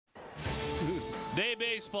Day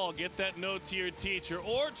baseball, get that note to your teacher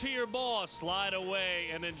or to your boss. Slide away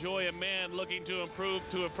and enjoy a man looking to improve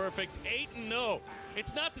to a perfect 8-0.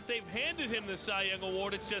 It's not that they've handed him the Cy Young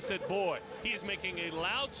Award, it's just that, boy, he is making a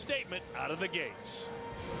loud statement out of the gates.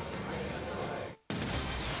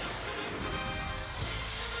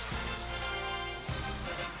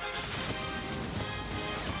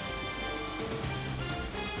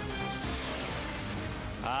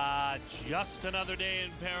 Just another day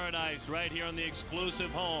in paradise right here on the exclusive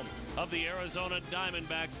home of the Arizona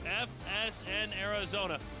Diamondbacks, FSN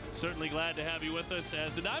Arizona. Certainly glad to have you with us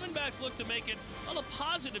as the Diamondbacks look to make it, well, a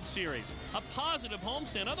positive series, a positive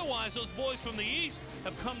homestand. Otherwise, those boys from the East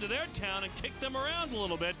have come to their town and kicked them around a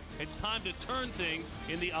little bit. It's time to turn things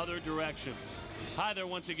in the other direction. Hi there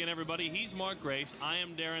once again, everybody. He's Mark Grace. I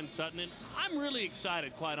am Darren Sutton, and I'm really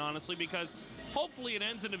excited, quite honestly, because hopefully it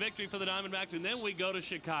ends in a victory for the Diamondbacks, and then we go to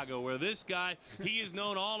Chicago, where this guy, he is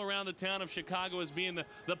known all around the town of Chicago as being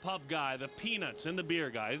the pub guy, the peanuts, and the beer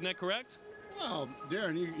guy. Isn't that correct? Well,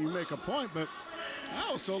 Darren, you make a point, but I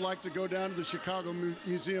also like to go down to the Chicago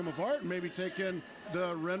Museum of Art and maybe take in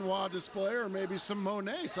the Renoir display or maybe some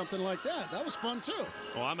Monet, something like that. That was fun, too.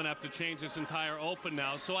 Well, I'm going to have to change this entire open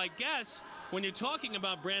now. So I guess when you're talking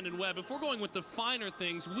about Brandon Webb, if we're going with the finer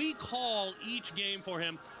things, we call each game for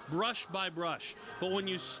him brush by brush. But when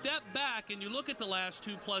you step back and you look at the last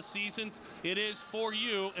 2+ seasons, it is, for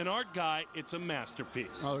you, an art guy, it's a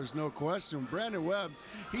masterpiece. Oh, there's no question. Brandon Webb,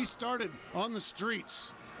 he started on the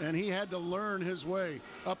streets, and he had to learn his way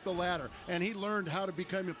up the ladder, and he learned how to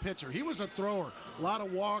become a pitcher. He was a thrower, a lot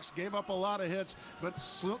of walks, gave up a lot of hits, but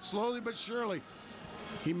slowly but surely,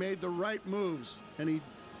 he made the right moves, and he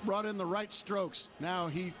brought in the right strokes. Now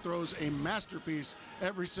he throws a masterpiece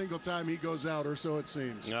every single time he goes out, or so it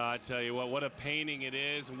seems. I tell you what a painting it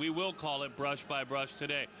is, and we will call it brush by brush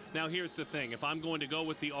today. Now here's the thing, if I'm going to go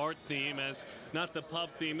with the art theme as not the pub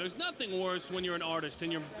theme, there's nothing worse when you're an artist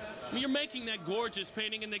and you're making that gorgeous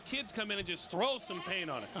painting and the kids come in and just throw some paint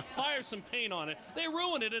on it, fire some paint on it. They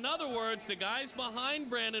ruin it. In other words, the guys behind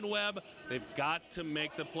Brandon Webb, they've got to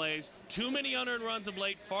make the plays. Too many unearned runs of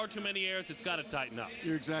late, far too many errors. It's got to tighten up.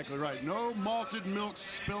 You're exactly right. No malted milk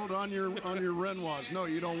spilled on your Renoirs. No,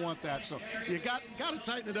 you don't want that. So you got to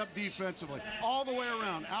tighten it up defensively all the way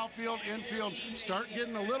around. Outfield, infield. Start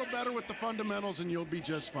getting a little better with the fundamentals, and you'll be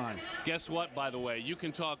just fine. Guess what, by the way? You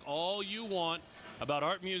can talk all you want about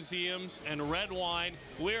art museums and red wine.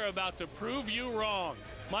 We're about to prove you wrong.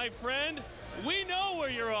 My friend, we know where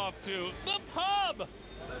you're off to. The pub!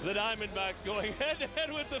 The Diamondbacks going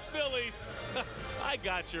head-to-head with the Phillies. I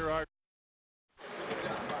got your art.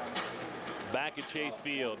 Back at Chase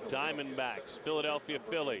Field, Diamondbacks, Philadelphia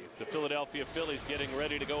Phillies. The Philadelphia Phillies getting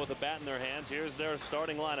ready to go with a bat in their hands. Here's their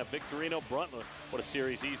starting lineup. Victorino, Bruntley. What a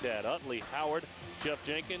series he's had. Utley, Howard, Jeff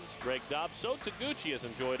Jenkins, Greg Dobbs. So Taguchi has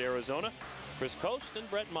enjoyed Arizona. Chris Coast and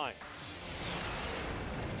Brett Myers.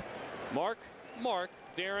 Mark,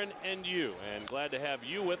 Darren, and you. And glad to have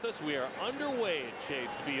you with us. We are underway at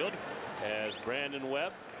Chase Field as Brandon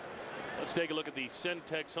Webb. Let's take a look at the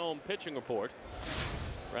Centex Home pitching report.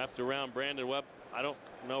 Wrapped around Brandon Webb. I don't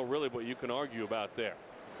know really what you can argue about there.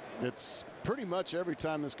 It's pretty much every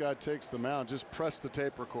time this guy takes the mound, just press the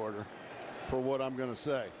tape recorder for what I'm going to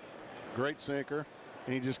say. Great sinker,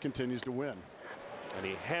 and he just continues to win. And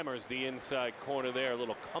he hammers the inside corner there. A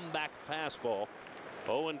little comeback fastball.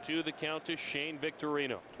 0-2 the count to Shane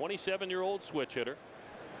Victorino, 27-year-old switch hitter.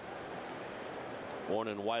 Born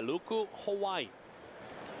in Wailuku, Hawaii.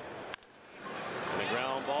 And a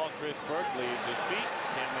ground ball. Chris Burke leaves his feet.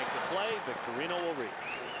 Can't make the play. Victorino will reach.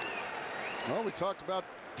 Well, we talked about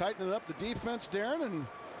tightening up the defense, Darren, and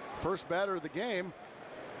first batter of the game.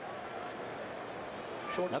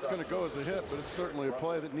 That's going to go as a hit, but it's certainly a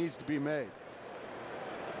play that needs to be made.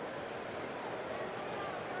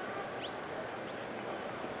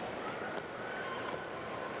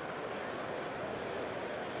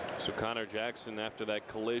 So Connor Jackson, after that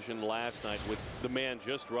collision last night with the man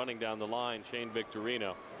just running down the line, Shane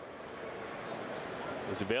Victorino,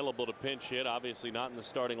 is available to pinch hit. Obviously not in the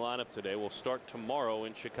starting lineup today. Will start tomorrow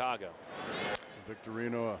in Chicago.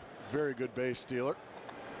 Victorino, a very good base stealer.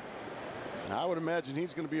 I would imagine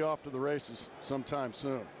he's going to be off to the races sometime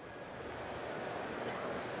soon.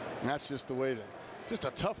 That's just the way to, just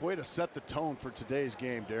a tough way to set the tone for today's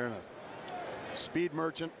game, Darren. A speed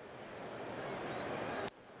merchant.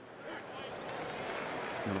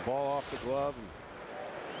 And the ball off the glove.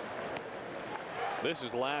 This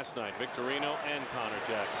is last night, Victorino and Connor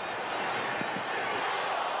Jackson.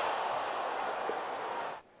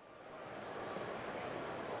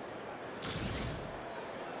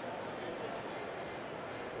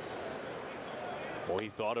 he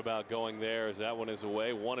thought about going there as that one is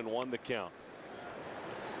away. 1-1 the count.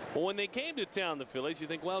 Well, when they came to town, the Phillies, you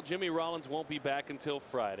think, well, Jimmy Rollins won't be back until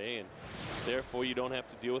Friday, and therefore you don't have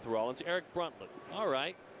to deal with Rollins. Eric Bruntley, all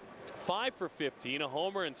right, 5 for 15, a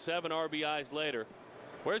homer and 7 RBIs later.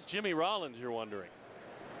 Where's Jimmy Rollins, you're wondering?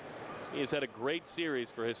 He has had a great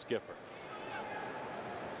series for his skipper.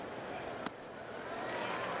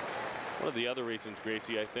 One of the other reasons,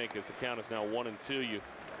 Gracie, I think, is the count is now 1-2. You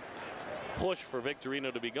push for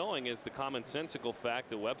Victorino to be going is the commonsensical fact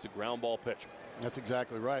that Webb's a ground ball pitcher. That's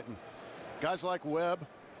exactly right. And guys like Webb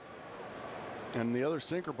and the other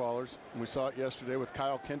sinker ballers, and we saw it yesterday with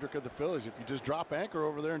Kyle Kendrick of the Phillies, if you just drop anchor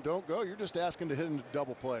over there and don't go, you're just asking to hit into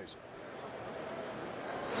double plays.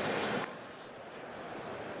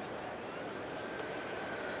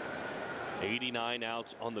 '89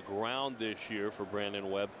 outs on the ground this year for Brandon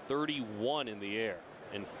Webb, 31 in the air,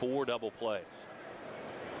 and 4 double plays.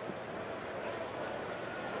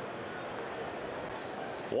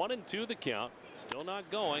 One and 2 the count. Still not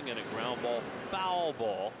going, and a ground ball, foul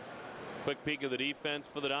ball. Quick peek of the defense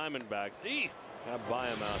for the Diamondbacks. Got by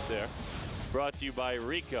him out there. Brought to you by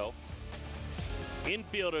Rico.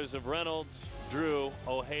 Infielders of Reynolds, Drew,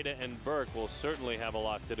 Ojeda, and Burke will certainly have a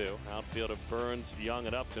lot to do. Outfield of Burns, Young,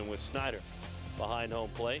 and Upton with Snyder behind home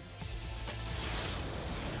plate.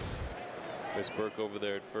 Chris Burke over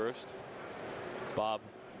there at first. Bob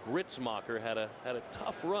Gritzmacher had a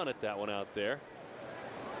tough run at that one out there.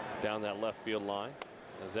 Down that left field line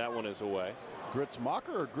as that one is away. Gritzmacher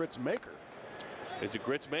or Gritzmaker? Is it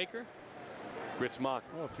Gritzmaker? Gritzmacher.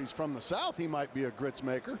 Well, if he's from the South, he might be a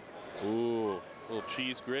Gritzmaker. Ooh, little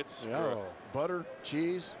cheese grits. Yeah, butter,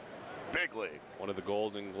 cheese, big league. One of the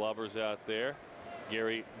Golden Glovers out there.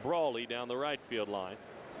 Gary Brawley down the right field line.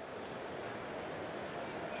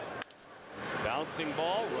 Bouncing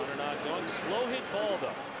ball, runner not going. Slow hit ball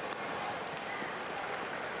though.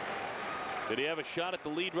 Did he have a shot at the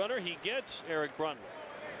lead runner? He gets Eric Bruntley.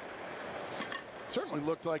 Certainly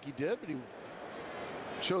looked like he did, but he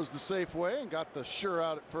chose the safe way and got the sure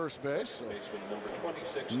out at first base. So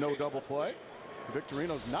no double play.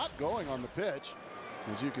 Victorino's not going on the pitch,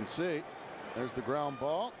 as you can see. There's the ground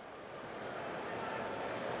ball.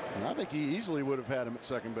 And I think he easily would have had him at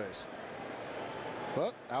second base.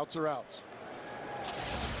 But outs are outs.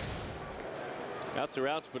 Outs are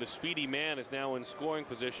outs, but a speedy man is now in scoring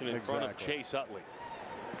position in front of Chase Utley.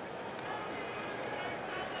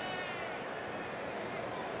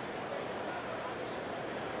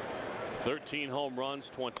 "13 home runs,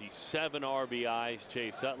 27 RBIs.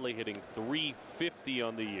 Chase Utley hitting .350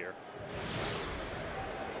 on the year.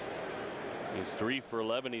 He's 3 for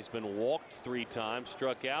 11. He's been walked 3 times,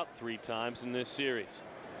 struck out 3 times in this series.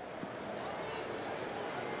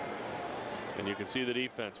 And you can see the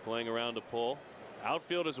defense playing around to pull.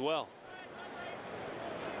 Outfield as well.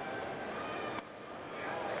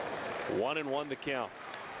 1-1 the count.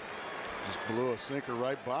 Just blew a sinker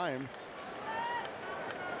right by him.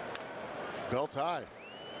 Belt high.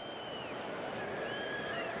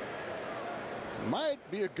 Might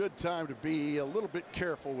be a good time to be a little bit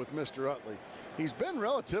careful with Mr. Utley. He's been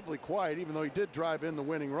relatively quiet, even though he did drive in the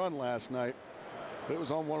winning run last night. But it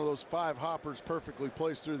was on one of those 5 hoppers perfectly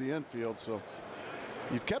placed through the infield. So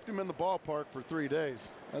you've kept him in the ballpark for 3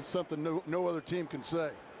 days. That's something no other team can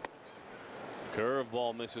say.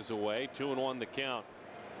 Curveball misses away. 2-1 the count.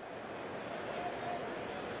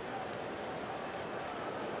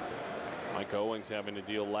 Mike Owings having to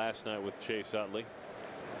deal last night with Chase Utley.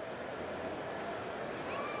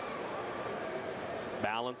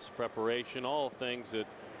 Balance, preparation, all things that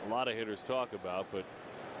a lot of hitters talk about, but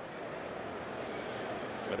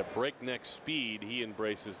at a breakneck speed, he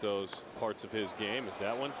embraces those parts of his game. As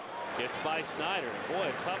that one gets by Snyder. Boy,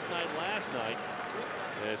 a tough night last night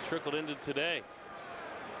has trickled into today.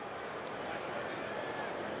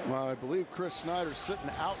 Well, I believe Chris Snyder's sitting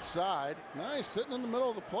outside. Now he's sitting in the middle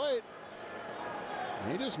of the plate.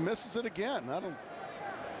 He just misses it again. I don't.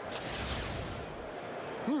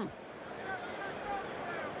 And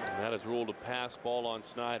that is ruled a pass ball on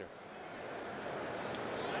Snyder.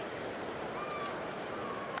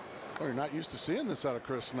 Oh, you're not used to seeing this out of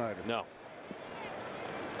Chris Snyder. No.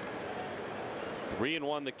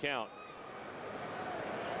 3-1 the count.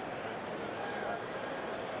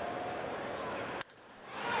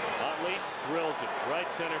 Utley drills it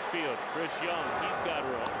right center field. Chris Young, he's got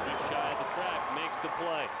room just shy of the track, makes the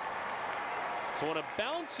play. So on a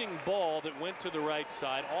bouncing ball that went to the right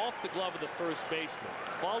side off the glove of the first baseman,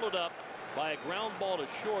 followed up by a ground ball to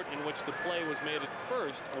short in which the play was made at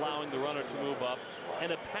first, allowing the runner to move up,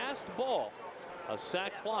 and a passed ball, a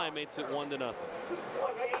sac fly, makes it 1-0.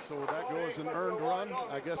 So that goes an earned run?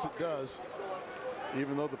 I guess it does.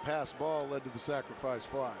 even though the pass ball led to the sacrifice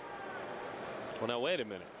fly. Well, now wait a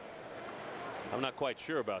minute. I'm not quite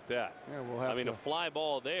sure about that. Yeah, we'll have I mean, a fly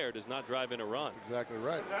ball there does not drive in a run. That's exactly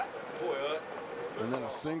right. And then a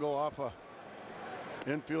single off a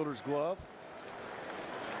infielder's glove.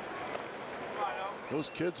 Those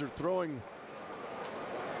kids are throwing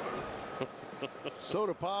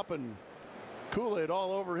soda pop and Kool-Aid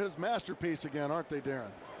all over his masterpiece again, aren't they,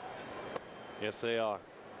 Darren? Yes, they are.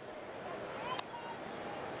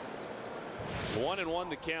 1-1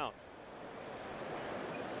 to count.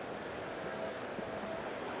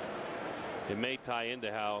 It may tie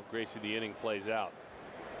into how, Gracie, the inning plays out.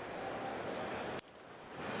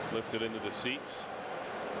 Lifted into the seats.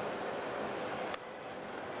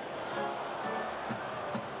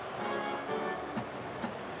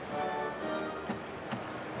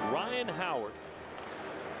 Ryan Howard.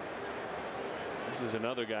 This is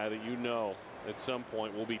another guy that you know at some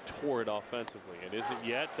point will be torrid offensively. It isn't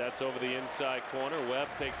yet. That's over the inside corner. Webb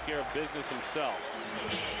takes care of business himself.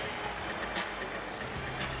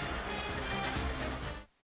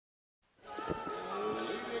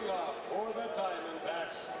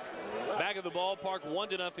 Back of the ballpark,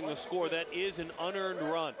 1-0 the score. That is an unearned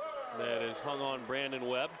run that is hung on Brandon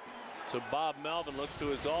Webb. So Bob Melvin looks to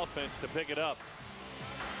his offense to pick it up.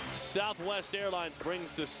 Southwest Airlines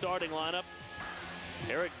brings the starting lineup.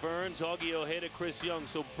 Eric Burns, Augie Ojeda, Chris Young.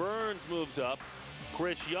 So Burns moves up.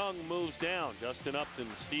 Chris Young moves down. Justin Upton,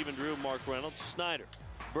 Stephen Drew, Mark Reynolds, Snyder,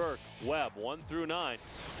 Burke, Webb, 1 through 9.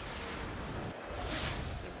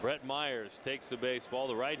 And Brett Myers takes the baseball,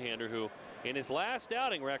 the right-hander who in his last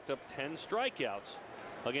outing racked up 10 strikeouts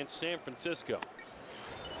against San Francisco.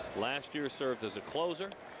 Last year served as a closer.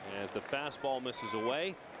 As the fastball misses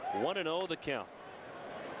away, 1-0 the count.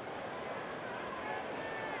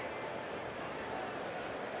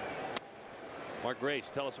 Mark Grace,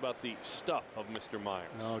 tell us about the stuff of Mr. Myers.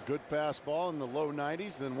 Good fastball in the low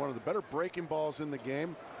 90s, then one of the better breaking balls in the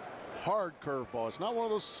game. Hard curveball. It's not one of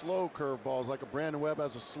those slow curveballs like a Brandon Webb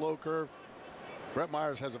has a slow curve. Brett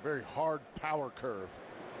Myers has a very hard power curve.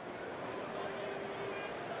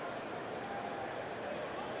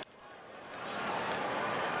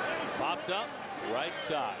 Popped up, right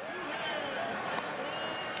side.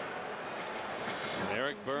 And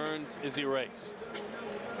Eric Burns is erased.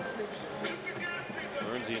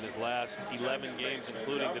 Burnsy in his last 11 games,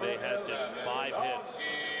 including today, has just 5 hits.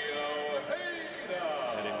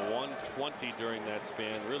 Hitting 120 during that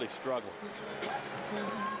span, really struggling.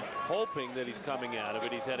 Hoping that he's coming out of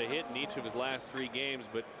it. He's had a hit in each of his last 3 games,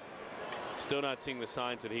 but still not seeing the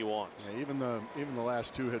signs that he wants. Yeah, even the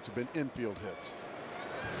last 2 hits have been infield hits.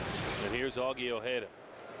 And here's Augie Ojeda.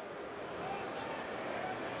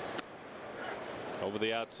 Over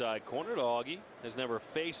the outside corner to Augie. Has never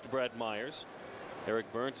faced Brett Myers.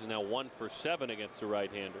 Eric Burns is now 1 for 7 against the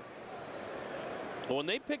right-hander. Well, when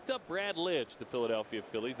they picked up Brad Lidge, the Philadelphia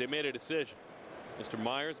Phillies, they made a decision. Mr.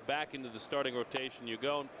 Myers back into the starting rotation you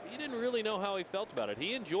go. He didn't really know how he felt about it.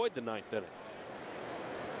 He enjoyed the 9th inning.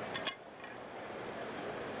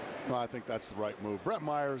 No, I think that's the right move. Brett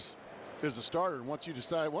Myers is a starter, and once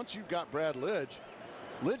you've got Brad Lidge,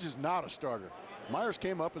 Lidge is not a starter. Myers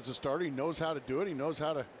came up as a starter. He knows how to do it. He knows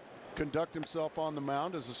how to conduct himself on the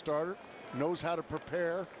mound as a starter. Knows how to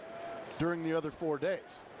prepare during the other 4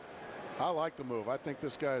 days. I like the move. I think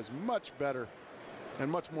this guy is much better and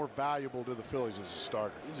much more valuable to the Phillies as a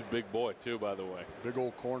starter. He's a big boy too, by the way. Big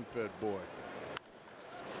old corn-fed boy.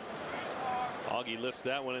 Augie lifts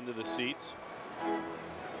that one into the seats.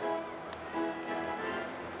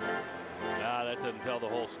 That doesn't tell the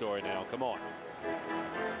whole story now. Come on. He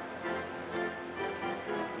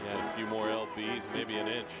had a few more LBs, maybe an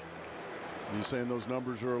inch. You saying those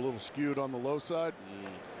numbers are a little skewed on the low side?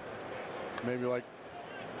 Maybe like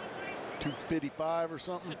 255 or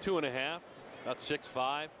something? 2.5, about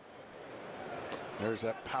 6'5". There's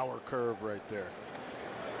that power curve right there.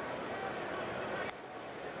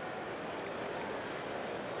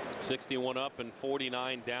 '61 up and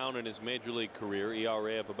 49 down in his major league career.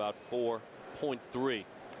 ERA of about 4.3.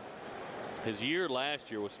 His year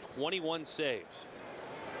last year was 21 saves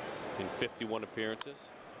in 51 appearances.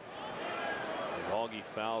 As Augie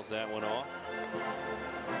fouls that one off.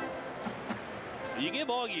 You give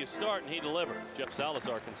Augie a start and he delivers. Jeff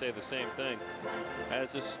Salazar can say the same thing.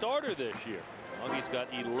 As a starter this year, Augie's got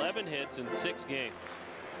 11 hits in 6 games.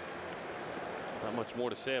 Not much more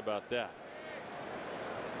to say about that.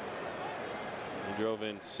 He drove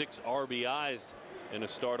in 6 RBIs in a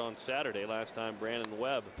start on Saturday. Last time Brandon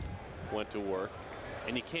Webb went to work.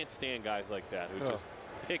 And you can't stand guys like that who just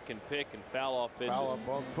pick and foul off pitches. Foul off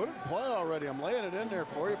ball. Put it in play already. I'm laying it in there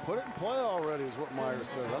for you. Put it in play already is what Myers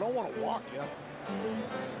says. I don't want to walk you.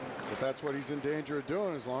 But that's what he's in danger of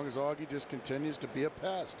doing as long as Augie just continues to be a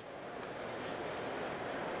pest.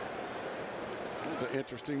 That's an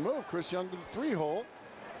interesting move. Chris Young to the 3-hole.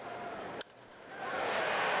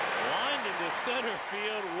 Lined into center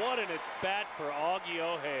field. What an at-bat for Augie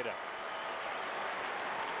Ojeda.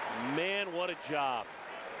 Man, what a job.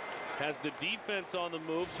 Has the defense on the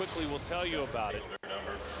move. Quickly, we'll tell you about it.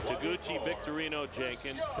 Taguchi, Victorino,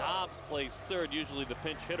 Jenkins. Dobbs plays third, usually the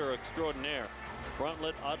pinch hitter extraordinaire.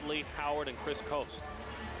 Bruntlett, Utley, Howard, and Chris Coast.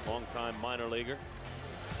 Longtime minor leaguer.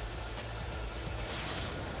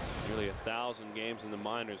 Nearly 1,000 games in the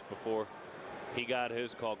minors before he got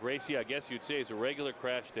his call. Gracie, I guess you'd say, is a regular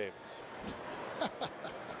Crash Davis.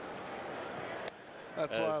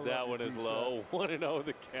 That's why I love that one is low. 1-0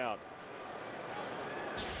 the count.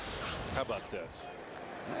 How about this?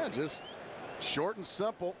 Yeah, just short and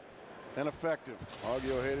simple and effective.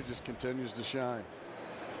 Augie Ojeda just continues to shine.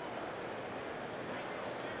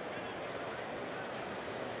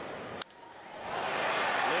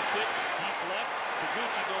 Lift it, deep left.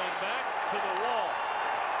 Taguchi going back to the wall.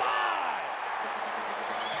 Bye!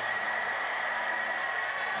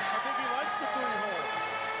 I think he likes the 3-hole.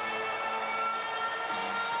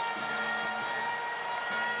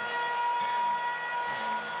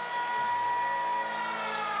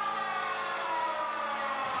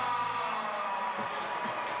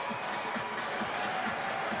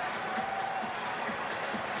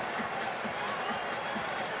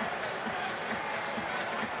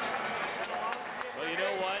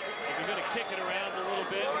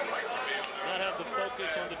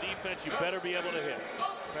 On the defense, you better be able to hit.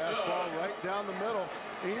 Fastball right down the middle.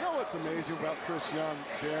 And you know what's amazing about Chris Young,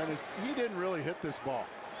 Darren, is he didn't really hit this ball.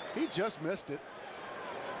 He just missed it.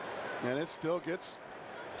 And it still gets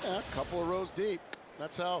a couple of rows deep.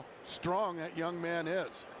 That's how strong that young man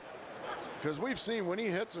is. Because we've seen when he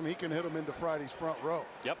hits them, he can hit them into Friday's front row.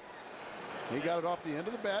 Yep. He got it off the end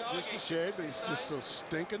of the bat just a shade, but he's just so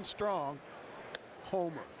stinking strong.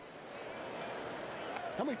 Homer.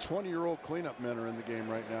 How many 20-year-old cleanup men are in the game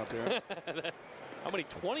right now, Darren? How many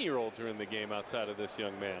 20-year-olds are in the game outside of this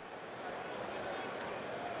young man?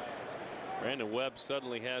 Brandon Webb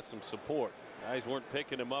suddenly has some support. Guys weren't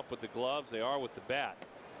picking him up with the gloves. They are with the bat.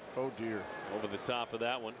 Oh, dear. Over the top of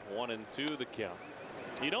that one. 1-2 the count.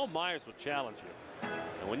 You know Myers will challenge you.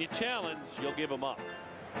 And when you challenge, you'll give him up.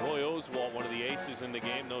 Roy Oswalt, one of the aces in the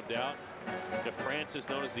game, no doubt. DeFrancis,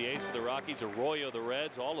 known as the ace of the Rockies. Arroyo, the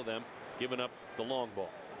Reds, all of them giving up the long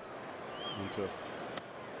ball. And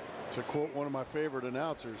to quote one of my favorite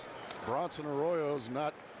announcers, Bronson Arroyo's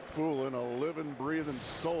not fooling a living, breathing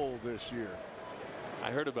soul this year.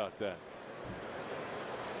 I heard about that.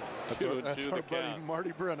 That's our buddy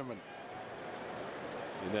Marty Brenneman.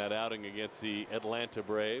 In that outing against the Atlanta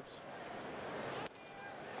Braves.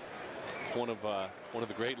 It's one of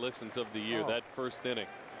the great listens of the year, that first inning.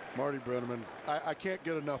 Marty Brenneman. I can't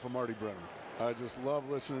get enough of Marty Brenneman. I just love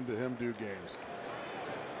listening to him do games.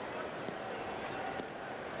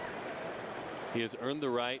 He has earned the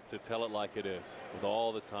right to tell it like it is with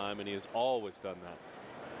all the time, and he has always done that.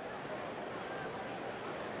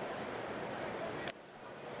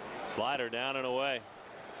 Slider down and away.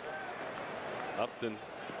 Upton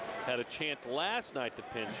had a chance last night to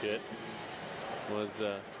pinch hit. Was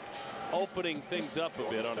opening things up a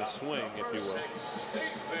bit on his swing, if you will.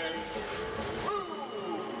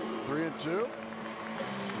 3-2.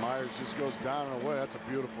 Myers just goes down and away. That's a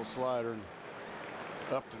beautiful slider. And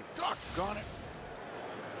Upton doggone it.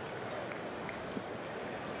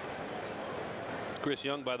 Chris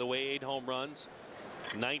Young, by the way, 8 home runs,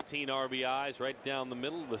 19 RBIs, right down the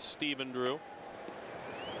middle with Stephen Drew.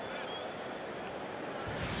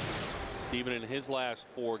 Stephen, in his last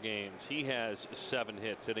 4 games, he has 7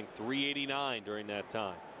 hits, hitting .389 during that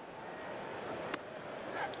time.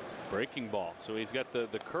 Breaking ball. So he's got the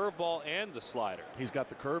curveball and the slider. He's got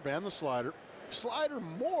the curve and the slider. Slider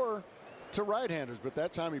more to right-handers, but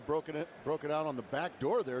that time he broke it out on the back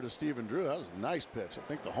door there to Stephen Drew. That was a nice pitch. I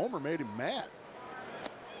think the homer made him mad.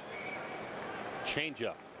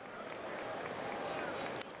 Changeup.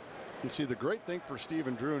 You see, the great thing for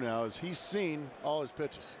Stephen Drew now is he's seen all his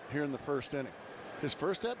pitches here in the first inning. His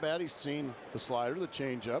first at bat, he's seen the slider, the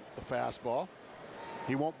changeup, the fastball.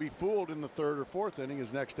 He won't be fooled in the 3rd or 4th inning,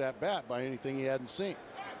 his next at bat, by anything he hadn't seen.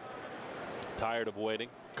 Tired of waiting.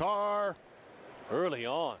 Carr. Early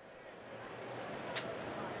on.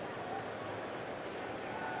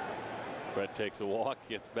 Brett takes a walk,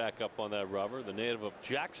 gets back up on that rubber. The native of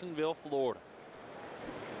Jacksonville, Florida.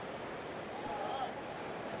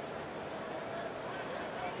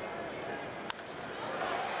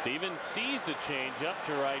 Stevens sees a changeup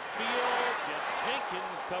to right field. Jeff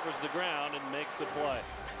Jenkins covers the ground and makes the play.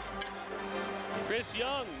 Chris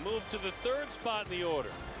Young moved to the 3rd spot in the order.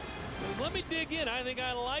 Let me dig in. I think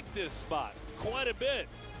I like this spot quite a bit.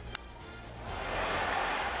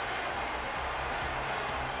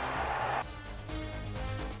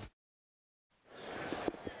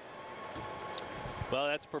 Well,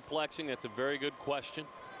 that's perplexing. That's a very good question.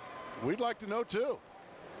 We'd like to know too.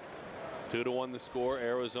 2-1 the score.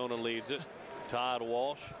 Arizona leads it. Todd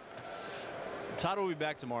Walsh. Todd will be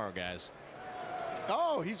back tomorrow, guys.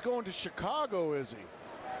 Oh, he's going to Chicago, is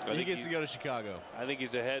he? He gets to go to Chicago. I think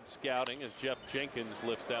he's ahead scouting as Jeff Jenkins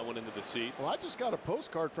lifts that one into the seats. Well, I just got a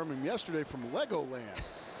postcard from him yesterday from Legoland.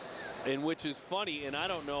 And which is funny, and I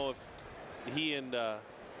don't know if he and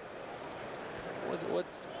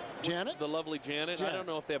what's Janet? The lovely Janet. I don't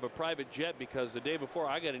know if they have a private jet, because the day before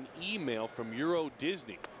I got an email from Euro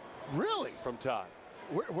Disney. Really? From Todd.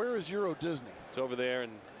 Where is Euro Disney? It's over there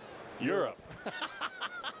in Europe.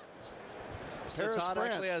 So Paris, Todd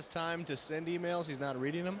France. actually has time to send emails. He's not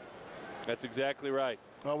reading them. That's exactly right.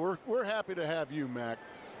 Well, we're happy to have you, Mac.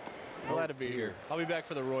 Glad to be here. I'll be back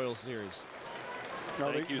for the Royals series.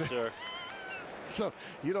 Thank you, sir. So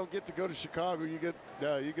you don't get to go to Chicago. You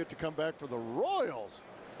get to come back for the Royals.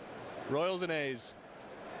 Royals and A's.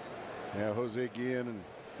 Yeah, Jose Guillen and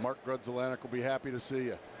Mark Grudzelanek will be happy to see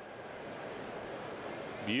you.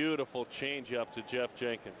 Beautiful changeup to Jeff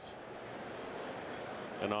Jenkins.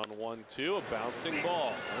 And on 1-2, a bouncing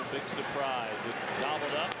ball. No big surprise. It's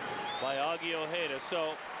gobbled up by Augie Ojeda.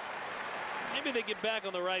 So maybe they get back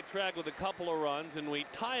on the right track with a couple of runs, and we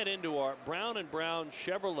tie it into our Brown and Brown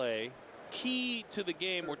Chevrolet key to the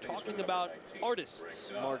game. We're talking about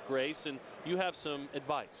artists, Mark Grace, and you have some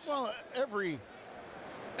advice. Well, every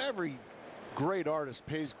great artist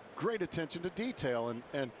pays great attention to detail,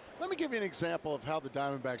 and let me give you an example of how the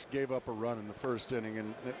Diamondbacks gave up a run in the 1st inning,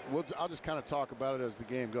 and I'll just kind of talk about it as the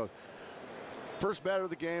game goes. First batter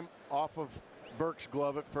of the game off of Burke's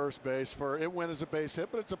glove at first base. It went as a base hit,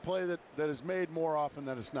 but it's a play that is made more often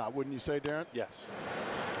than it's not. Wouldn't you say, Darren? Yes.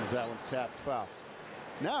 As that one's tapped foul.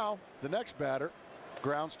 Now the next batter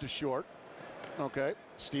grounds to short. Okay,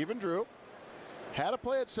 Stephen Drew had a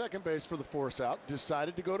play at second base for the force out,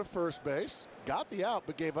 decided to go to first base, got the out,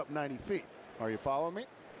 but gave up 90 feet. Are you following me?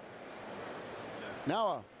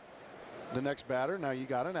 Now the next batter, now you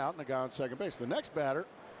got an out and a guy on second base. The next batter,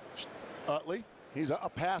 Utley, he's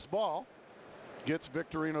a pass ball, gets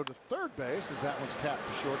Victorino to third base as that one's tapped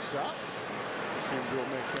to shortstop. Stephen Drew will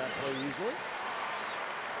make that play easily.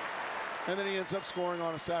 And then he ends up scoring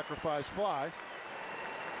on a sacrifice fly.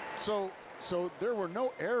 So there were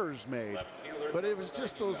no errors made, but it was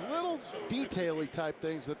just those little detail-y type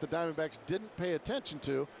things that the Diamondbacks didn't pay attention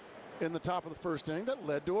to in the top of the 1st inning that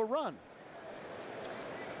led to a run.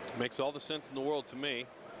 Makes all the sense in the world to me.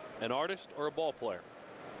 An artist or a ball player?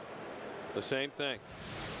 The same thing.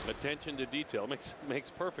 Attention to detail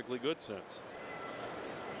makes perfectly good sense.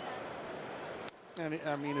 And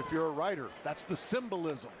I mean, if you're a writer, that's the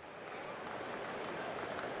symbolism.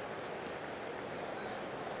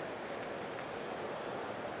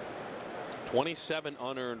 '27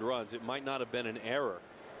 unearned runs. It might not have been an error,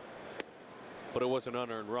 but it was an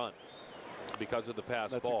unearned run because of the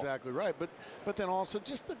pass ball. That's exactly right. But then also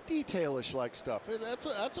just the detailish like stuff.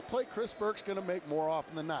 That's a play Chris Burke's going to make more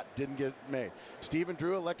often than not. Didn't get made. Stephen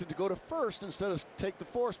Drew elected to go to first instead of take the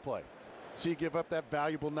force play. So you give up that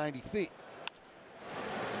valuable 90 feet.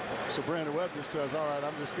 So Brandon Webb just says, all right,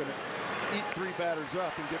 I'm just going to eat 3 batters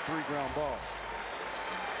up and get 3 ground balls.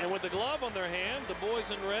 And with the glove on their hand, the boys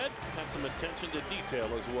in red had some attention to detail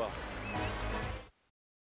as well.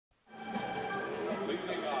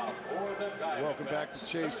 Welcome back to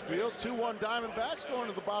Chase Field. 2-1 Diamondbacks going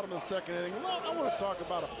to the bottom of the 2nd inning. Well, I want to talk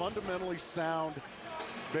about a fundamentally sound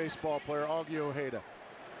baseball player, Augie Ojeda.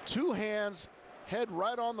 2 hands, head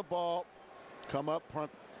right on the ball, come up,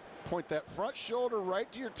 point that front shoulder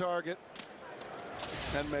right to your target,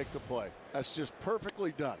 and make the play. That's just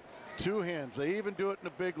perfectly done. 2 hands. They even do it in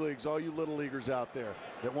the big leagues, all you little leaguers out there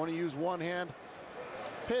that want to use 1 hand.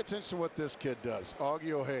 Pay attention to what this kid does,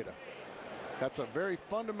 Augie Ojeda. That's a very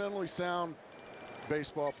fundamentally sound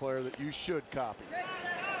baseball player that you should copy.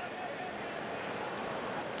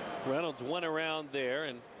 Reynolds went around there,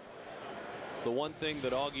 and the one thing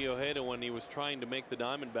that Augie Ojeda, when he was trying to make the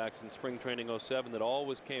Diamondbacks in spring training '07, that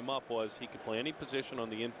always came up was he could play any position on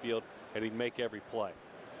the infield and he'd make every play.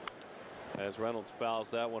 As Reynolds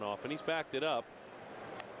fouls that one off, and he's backed it up.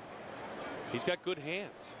 He's got good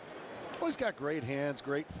hands. Oh, he's got great hands,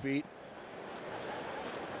 great feet.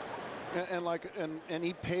 And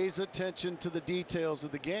he pays attention to the details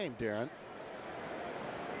of the game, Darren.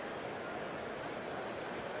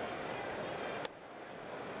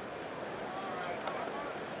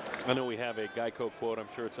 I know we have a Geico quote. I'm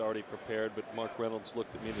sure it's already prepared, but Mark Reynolds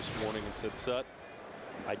looked at me this morning and said, Sut,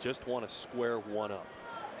 I just want to square one up.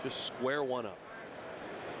 Just square one up.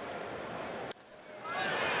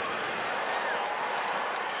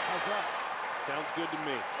 How's that? Sounds good to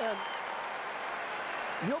me. And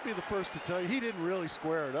he'll be the first to tell you he didn't really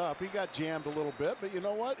square it up. He got jammed a little bit, but you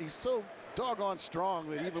know what? He's so doggone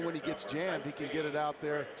strong that even when he gets jammed, he can get it out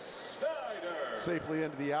there safely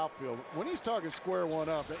into the outfield. When he's talking square one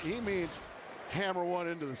up, he means hammer one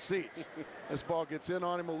into the seats. This ball gets in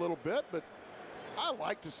on him a little bit, but I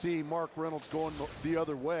like to see Mark Reynolds going the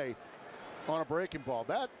other way on a breaking ball.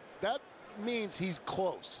 That means he's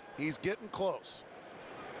close. He's getting close.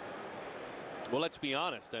 Well, let's be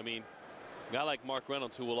honest. I mean, a guy like Mark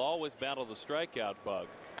Reynolds, who will always battle the strikeout bug,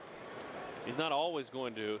 he's not always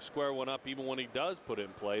going to square one up even when he does put it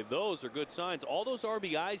in play. Those are good signs. All those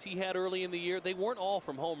RBIs he had early in the year, they weren't all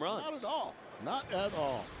from home runs. Not at all. Not at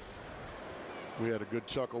all. We had a good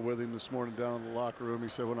chuckle with him this morning down in the locker room. He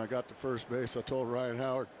said, when I got to first base, I told Ryan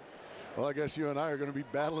Howard, well, I guess you and I are going to be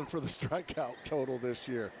battling for the strikeout total this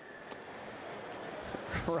year.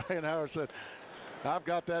 Ryan Howard said, I've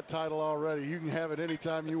got that title already. You can have it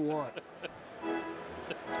anytime you want.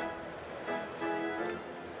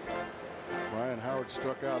 Ryan Howard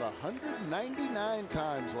struck out 199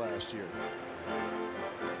 times last year.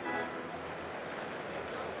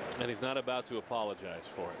 And he's not about to apologize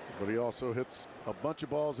for it. But he also hits a bunch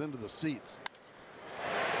of balls into the seats.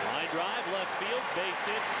 Line drive, left field, base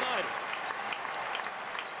hit, Snyder.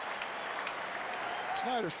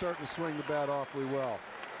 Snyder's starting to swing the bat awfully well.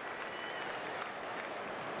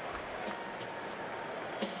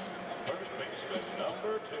 First baseman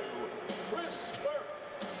number 2, Chris Burke.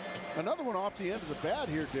 Another one off the end of the bat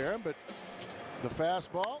here, Darren, but the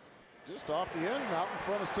fastball just off the end and out in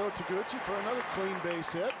front of So Taguchi for another clean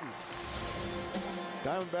base hit. And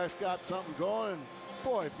Diamondbacks got something going. And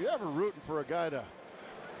boy, if you're ever rooting for a guy to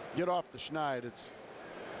get off the schneid, it's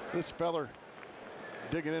this feller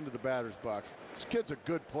digging into the batter's box. This kid's a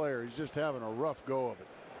good player. He's just having a rough go of it.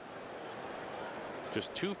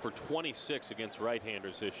 Just 2 for 26 against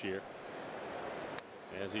right-handers this year.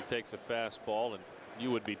 As he takes a fastball, and you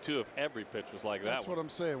would be too if every pitch was like that. That's what I'm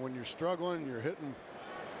saying. When you're struggling, you're hitting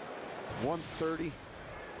 130.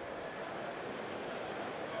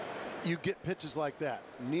 You get pitches like that.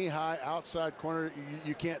 Knee high, outside corner,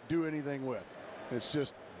 you can't do anything with. It's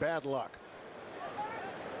just bad luck.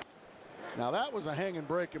 Now that was a hanging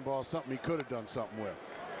breaking ball, something he could have done something with.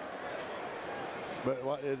 But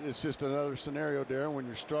it's just another scenario, Darren, when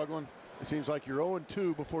you're struggling. It seems like you're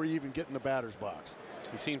 0-2 before you even get in the batter's box.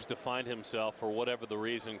 He seems to find himself, for whatever the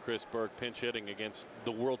reason, Chris Burke, pinch hitting against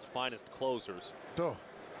the world's finest closers. So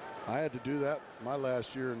I had to do that my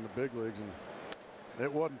last year in the big leagues, and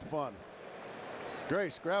it wasn't fun.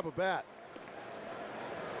 Grace, grab a bat.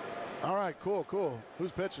 All right, cool.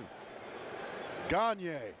 Who's pitching?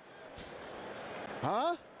 Gagne.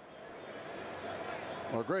 Huh?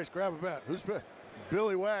 Well, Grace, grab a bat. Who's pitching?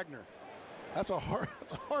 Billy Wagner. That's a hard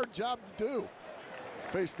job to do.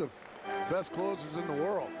 Face the best closers in the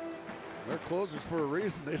world. They're closers for a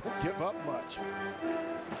reason. They don't give up much.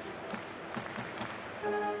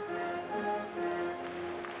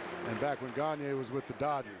 And back when Gagne was with the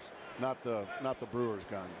Dodgers, not the Brewers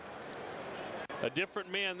Gagne. A different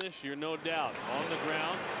man this year, no doubt. On the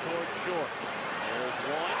ground towards short. There's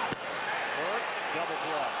one. Burke, double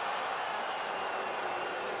play.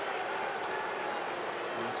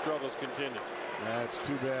 And the struggles continue. That's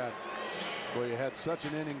too bad. Boy, you had such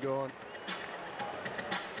an inning going.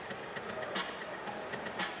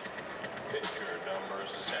 Pitcher number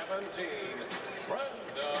 17,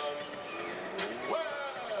 Brendan Webb.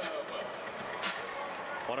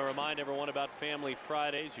 Want to remind everyone about Family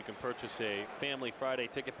Fridays. You can purchase a Family Friday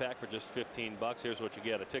ticket pack for just $15. Here's what you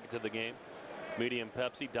get: a ticket to the game, medium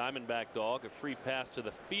Pepsi, Diamondback dog, a free pass to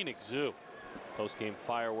the Phoenix Zoo. Post-game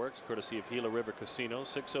fireworks courtesy of Gila River Casino.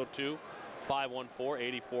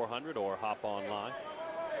 602-514-8400 or hop online.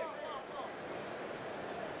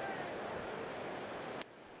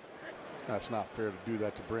 That's not fair to do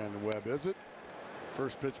that to Brandon Webb, is it?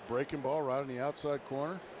 First pitch breaking ball right on the outside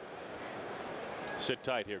corner. Sit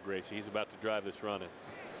tight here, Gracie. He's about to drive this run in.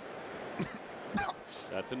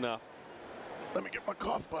 That's enough. Let me get my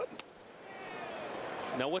cough button.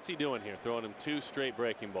 Now what's he doing here? Throwing him 2 straight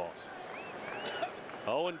breaking balls.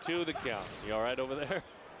 0-2 the count. You all right over there?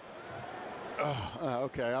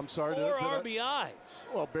 Okay, I'm sorry. 4 RBIs.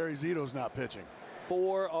 Well, Barry Zito's not pitching.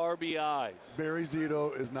 4 RBIs. Barry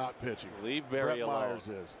Zito is not pitching. Leave Barry Brett alone. Myers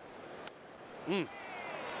is.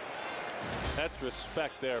 That's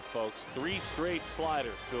respect there, folks. 3 straight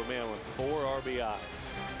sliders to a man with 4 RBIs.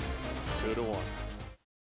 2-1.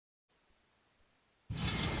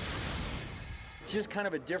 It's just kind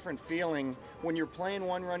of a different feeling when you're playing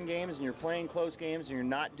one-run games and you're playing close games and you're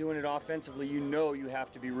not doing it offensively. You know you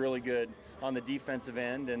have to be really good on the defensive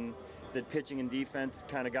end, and that pitching and defense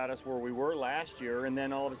kind of got us where we were last year, and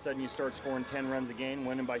then all of a sudden you start scoring 10 runs a game,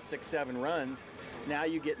 winning by 6-7 runs. Now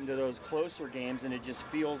you get into those closer games and it just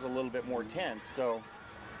feels a little bit more tense. So,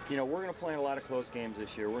 you know, we're going to play in a lot of close games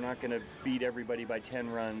this year. We're not going to beat everybody by 10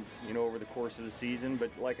 runs, you know, over the course of the season, but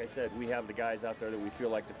like I said, we have the guys out there that we feel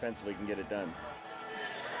like defensively can get it done.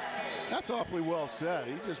 That's awfully well said.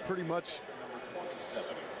 He just pretty much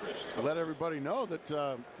let everybody know that,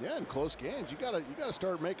 yeah, in close games, you gotta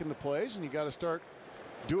start making the plays, and you got to start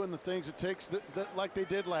doing the things it takes that like they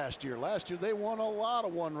did last year. Last year, they won a lot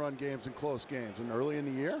of one-run games and close games, and early in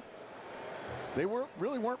the year, they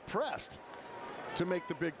really weren't pressed to make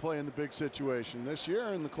the big play in the big situation. This year,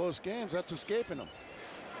 in the close games, that's escaping them.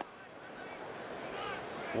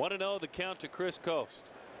 1-0 the count to Chris Coast.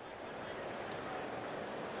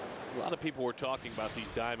 A lot of people were talking about these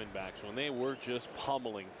Diamondbacks when they were just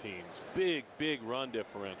pummeling teams. Big run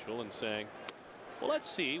differential, and saying, well, let's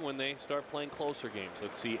see when they start playing closer games.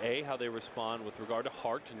 Let's see, A, how they respond with regard to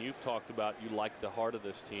heart, and you've talked about you like the heart of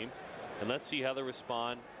this team. And let's see how they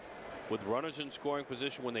respond with runners in scoring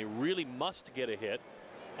position when they really must get a hit,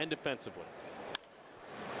 and defensively.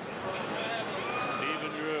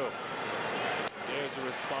 Stephen Drew. There's a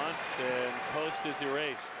response, and Coast is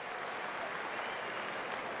erased.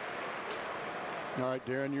 All right,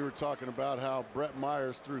 Darren, you were talking about how Brett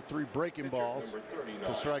Myers threw 3 breaking balls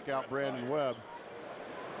to strike out Brandon Webb.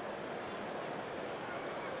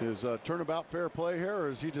 Is turnabout fair play here, or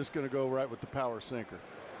is he just going to go right with the power sinker?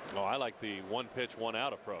 Oh, I like the 1 pitch, 1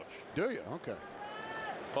 out approach. Do you? Okay.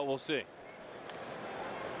 But we'll see.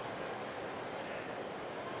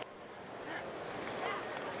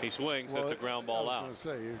 He swings. Well, that's a ground ball out. I was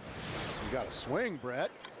going to say, you got to swing,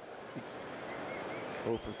 Brett.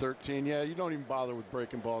 0 for 13. Yeah, you don't even bother with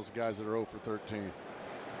breaking balls to guys that are 0 for 13.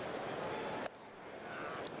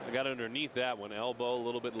 I got underneath that one. Elbow a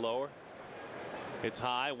little bit lower. It's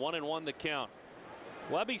high. 1-1 the count.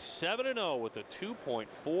 Webby 7-0 with a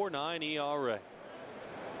 2.49 ERA.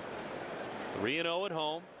 3-0 at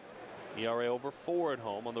home. ERA over 4 at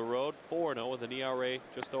home. On the road, 4-0 with an ERA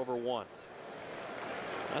just over 1.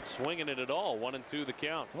 Not swinging it at all. 1-2 the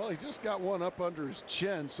count. Well, he just got one up under his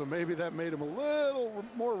chin, so maybe that made him a little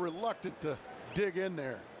more reluctant to dig in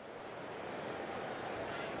there.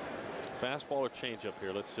 Fastball or changeup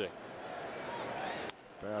here? Let's see.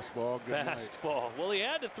 Fastball. Good Fastball. night. Well, he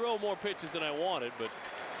had to throw more pitches than I wanted, but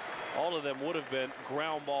all of them would have been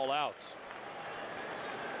ground ball outs.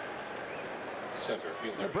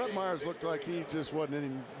 Yeah, Brett Myers looked like he just wasn't in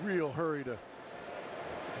any real hurry to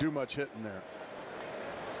do much hitting there.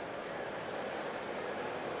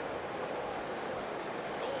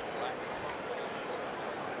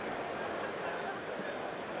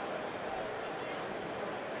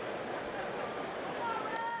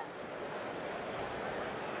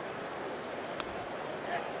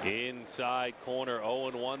 Inside corner,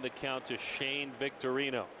 0-1 the count to Shane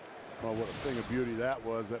Victorino. Well, what a thing of beauty that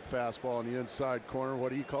was, that fastball in the inside corner,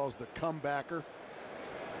 what he calls the comebacker.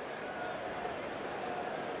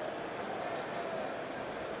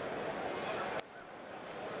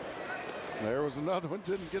 There was another one,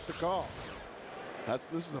 didn't get the call.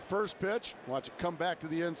 This is the first pitch. Watch it come back to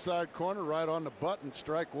the inside corner, right on the button,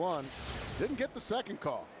 strike 1. Didn't get the second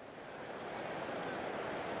call.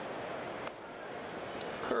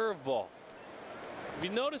 Curveball. Have you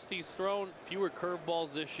noticed he's thrown fewer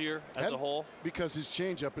curveballs this year as a whole? Because his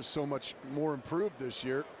changeup is so much more improved this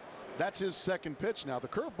year. That's his second pitch now. The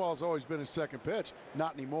curveball's always been his second pitch,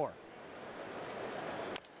 not anymore.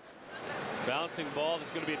 Bouncing ball. This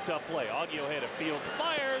is going to be a tough play. Augie Ojeda fields,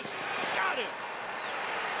 fires, got him.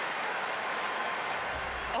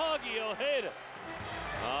 Augie Ojeda.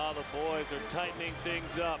 Ah, the boys are tightening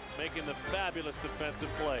things up, making the fabulous defensive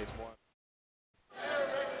plays.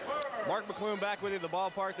 Mark McClune back with you at the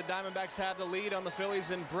ballpark. The Diamondbacks have the lead on the Phillies,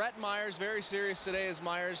 and Brett Myers, very serious today as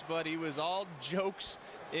Myers, but he was all jokes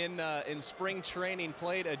in spring training.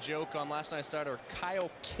 Played a joke on last night's starter Kyle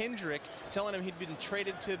Kendrick, telling him he'd been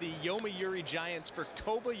traded to the Yomiuri Giants for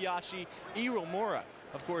Kobayashi Iromura.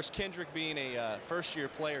 Of course, Kendrick, being a first-year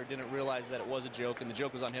player, didn't realize that it was a joke, and the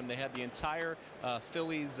joke was on him. They had the entire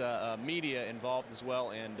Phillies media involved as well,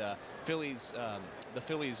 and the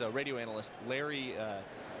Phillies radio analyst Larry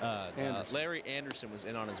Anderson was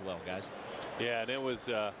in on as well, guys. Yeah, and it was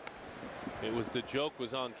the joke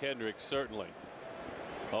was on Kendrick, certainly.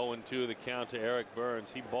 0-2 the count to Eric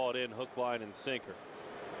Burns. He bought in hook, line, and sinker.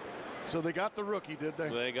 So they got the rookie, did they?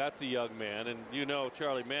 They got the young man, and you know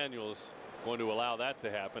Charlie Manuel is going to allow that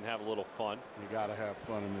to happen, have a little fun. You got to have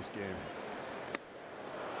fun in this game.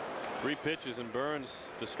 3 pitches, and Burns,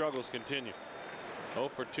 the struggles continue. 0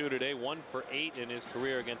 for 2 today, 1 for 8 in his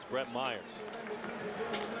career against Brett Myers.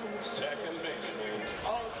 Second baseman,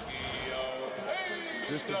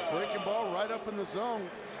 Just a breaking ball right up in the zone.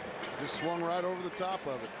 Just swung right over the top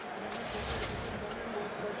of it.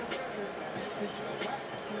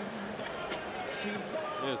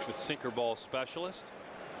 Is the sinker ball specialist.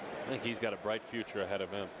 I think he's got a bright future ahead of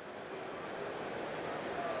him.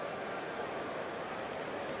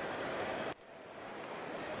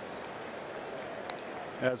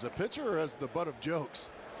 As a pitcher or as the butt of jokes?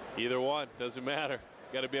 Either one, doesn't matter.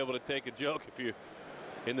 Got to be able to take a joke if you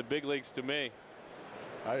in the big leagues, to me.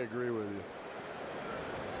 I agree with you.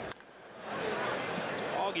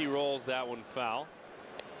 Augie rolls that one foul.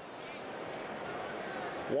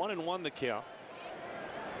 1-1 the count.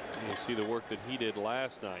 And you see the work that he did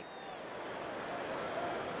last night.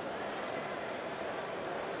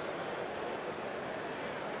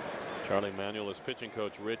 Charlie Manuel's pitching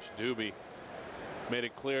coach Rich Doobie made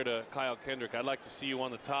it clear to Kyle Kendrick, I'd like to see you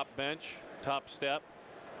on the top bench, top step,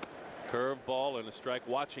 curve ball and a strike,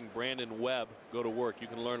 watching Brandon Webb go to work. You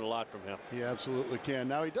can learn a lot from him. He absolutely can.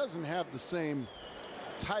 Now, he doesn't have the same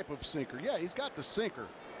type of sinker. Yeah, he's got the sinker,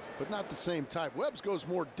 but not the same type. Webb's goes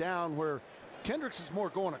more down, where Kendricks is more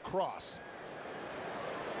going across.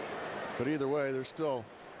 But either way, they're still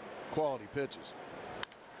quality pitches.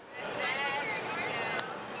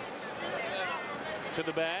 To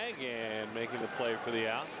the bag and making the play for the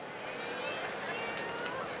out.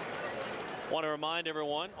 Want to remind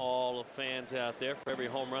everyone, all fans out there, for every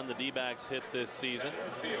home run the D-backs hit this season,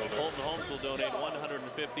 Fulton Homes will donate $150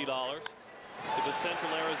 to the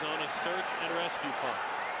Central Arizona Search and Rescue Fund.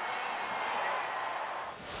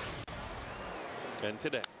 And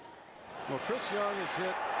today, Well, Chris Young has hit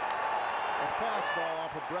a fastball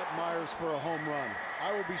off of Brett Myers for a home run.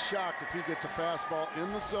 I will be shocked if he gets a fastball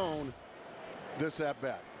in the zone this at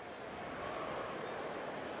bat.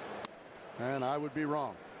 And I would be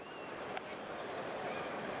wrong.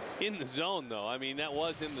 in the zone, though. I mean, that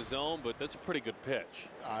was in the zone, but that's a pretty good pitch.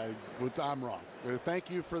 I'm wrong. Thank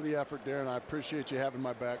you for the effort, Darren. I appreciate you having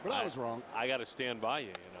my back, but I was wrong. I got to stand by you,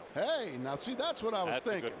 you know. Hey, now see, that's what I was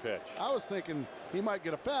thinking. That's a good pitch. I was thinking he might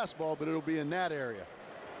get a fastball, but it'll be in that area.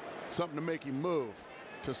 Something to make him move,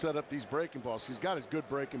 to set up these breaking balls. He's got his good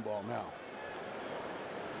breaking ball now.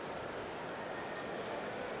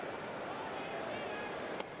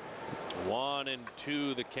 One and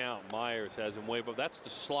two the count. Myers has him way above. That's the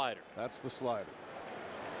slider. That's the slider.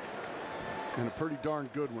 And a pretty darn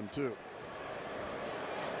good one, too.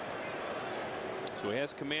 So he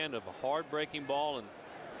has command of a hard breaking ball and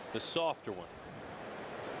the softer one.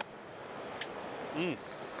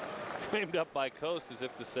 Framed up by Coast as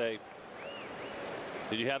if to say,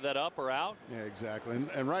 did you have that up or out? Yeah, exactly.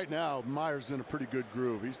 And right now, Myers in a pretty good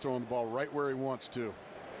groove. He's throwing the ball right where he wants to.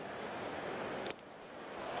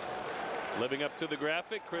 Living up to the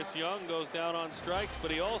graphic, Chris Young goes down on strikes, but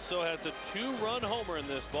he also has a 2-run homer in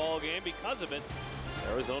this ball game. Because of it,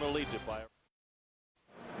 Arizona leads it by.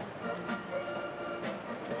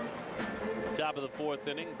 Top of the fourth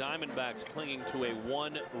inning, Diamondbacks clinging to a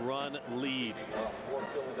 1-run lead.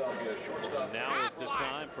 Now is the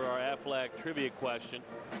time for our Aflac trivia question.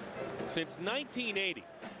 Since 1980,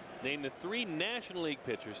 name the 3 National League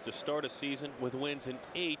pitchers to start a season with wins in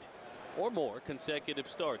 8 or more consecutive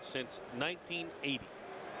starts since 1980.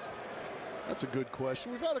 That's a good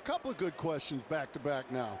question. We've had a couple of good questions back to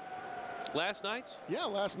back now. Last night's? Yeah,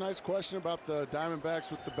 last night's question about the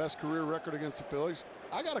Diamondbacks with the best career record against the Phillies.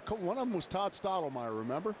 I got one of them was Todd Stottlemyre,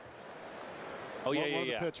 remember? Oh, yeah. One of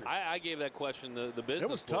the pitchers. I gave that question the business. It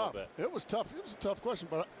was tough. It was tough. It was a tough question,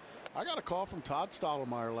 but I got a call from Todd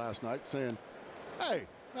Stottlemyre last night saying, hey,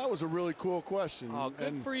 that was a really cool question. Oh,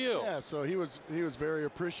 good for you. Yeah, so he was very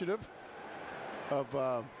appreciative of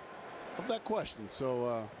that question.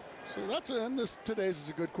 So that's and today's is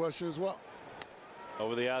a good question as well.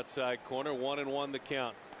 Over the outside corner, 1-1 the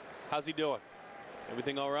count. How's he doing?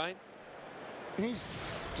 Everything all right? He's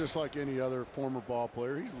just like any other former ball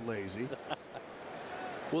player. He's lazy.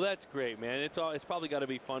 Well, that's great, man. It's probably got to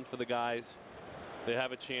be fun for the guys that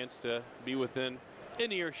have a chance to be within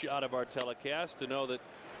an earshot of our telecast, to know that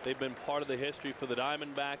they've been part of the history for the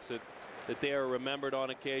Diamondbacks, that they are remembered on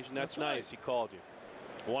occasion. That's nice. Right. He called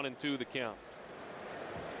you. 1-2 the count.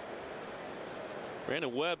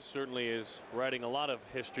 Brandon Webb certainly is writing a lot of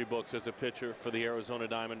history books as a pitcher for the Arizona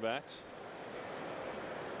Diamondbacks.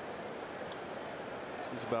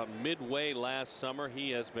 Since about midway last summer,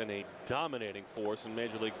 he has been a dominating force in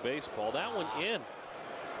Major League Baseball. That one in.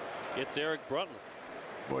 Gets Eric Bruntlett.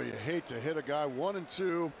 Boy, you hate to hit a guy 1 and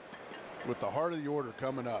 2 with the heart of the order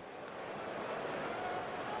coming up.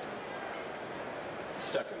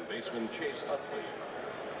 Second baseman Chase Utley.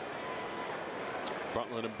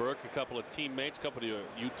 Bruntlett and Burke, a couple of teammates, a couple of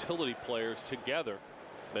utility players together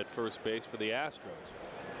at first base for the Astros.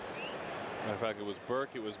 Matter of fact, it was Burke,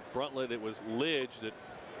 it was Bruntlett, it was Lidge that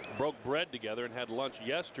broke bread together and had lunch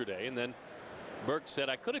yesterday. And then Burke said,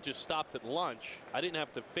 I could have just stopped at lunch. I didn't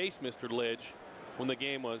have to face Mr. Lidge when the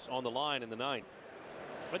game was on the line in the 9th.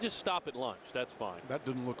 I just stop at lunch. That's fine. That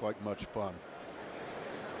didn't look like much fun.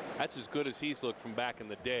 That's as good as he's looked from back in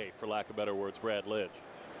the day, for lack of better words, Brad Lidge.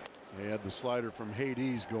 He had the slider from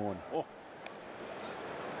Hades going. Oh.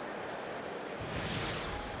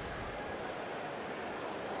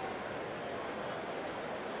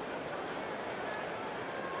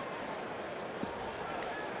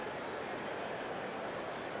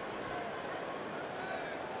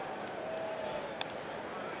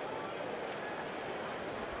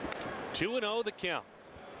 Two and 0 the count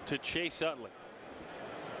to Chase Utley.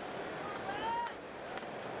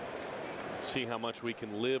 See how much we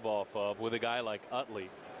can live off of with a guy like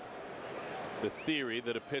Utley. The theory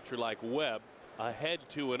that a pitcher like Webb ahead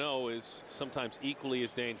 2-0 is sometimes equally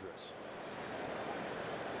as dangerous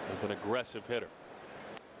with an aggressive hitter.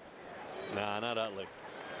 Nah, not Utley.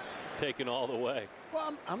 Taken all the way.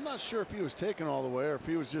 Well, I'm not sure if he was taken all the way or if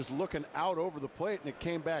he was just looking out over the plate and it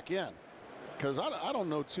came back in. Because I don't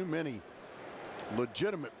know too many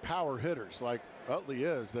legitimate power hitters like Utley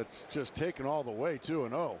is that's just taken all the way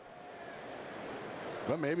 2-0.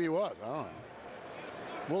 But maybe he was. I don't know.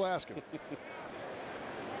 We'll ask him.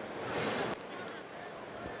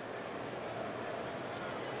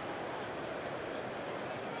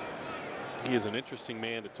 He is an interesting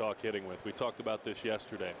man to talk hitting with. We talked about this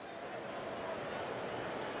yesterday.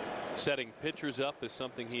 Setting pitchers up is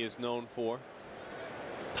something he is known for.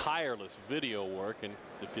 Tireless video work, and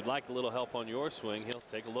if you'd like a little help on your swing, he'll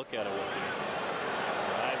take a look at it with you.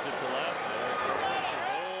 Drives it to left. His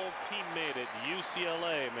old teammate at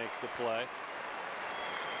UCLA makes the play.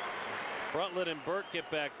 Bruntlett and Burke get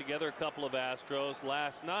back together, a couple of Astros.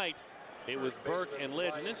 Last night, it was Burke and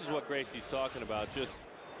Lidge, and this is what Gracie's talking about, just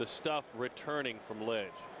the stuff returning from Lidge.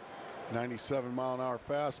 97-mile-an-hour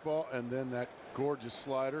fastball, and then that gorgeous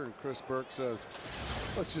slider, and Chris Burke says,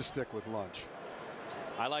 let's just stick with lunch.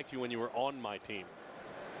 I liked you when you were on my team.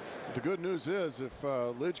 The good news is if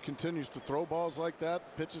Lidge continues to throw balls like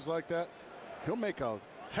that, pitches like that, he'll make a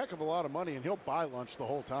heck of a lot of money and he'll buy lunch the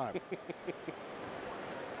whole time.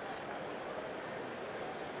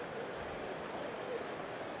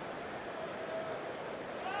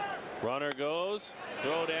 Runner goes,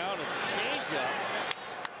 throw down and change up.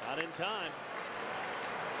 Not in time.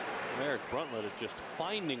 Eric Bruntlett is just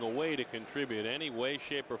finding a way to contribute any way,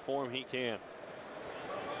 shape, or form he can.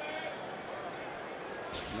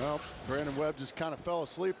 Well, Brandon Webb just kind of fell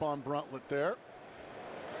asleep on Bruntlett there.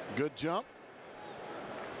 Good jump.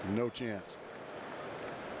 No chance.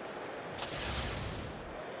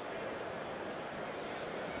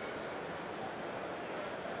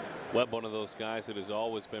 Webb, one of those guys that has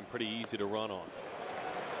always been pretty easy to run on.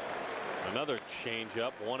 Another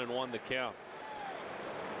changeup, 1-1 the count.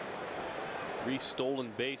 3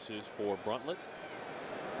 stolen bases for Bruntlett.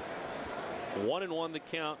 1-1 the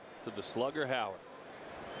count to the slugger Howard.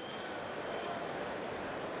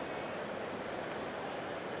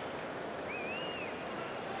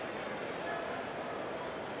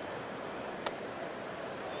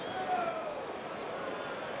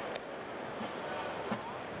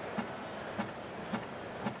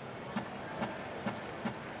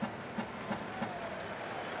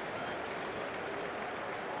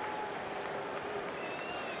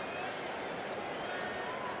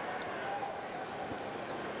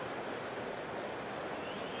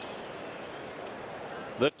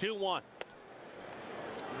 The 2-1.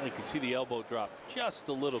 You can see the elbow drop just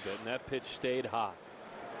a little bit, and that pitch stayed high.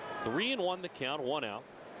 3-1 the count, 1 out.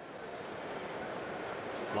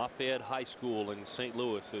 Lafayette High School in St.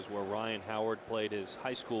 Louis is where Ryan Howard played his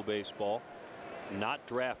high school baseball. Not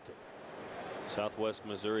drafted. Southwest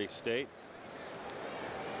Missouri State.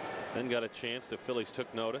 Then got a chance. The Phillies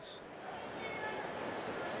took notice.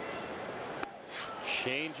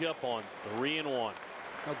 Change up on 3-1.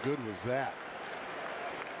 How good was that?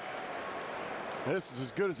 This is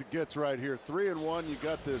as good as it gets right here. 3-1. You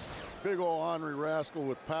got this big old ornery rascal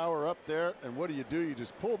with power up there, and what do? You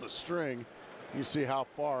just pull the string. You see how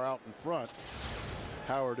far out in front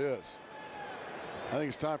Howard is. I think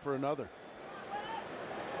it's time for another.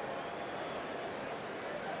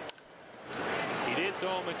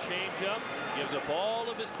 throw him a changeup. Gives up all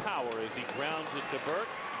of his power as he grounds it to Burke.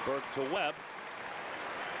 Burke to Webb.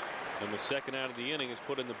 And the second out of the inning is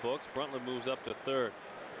put in the books. Brundtland moves up to third.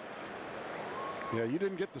 Yeah, you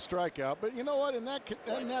didn't get the strikeout, but you know what? In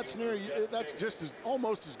that scenario, that's just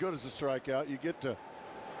almost as good as a strikeout. You get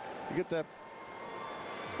that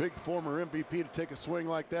big former MVP to take a swing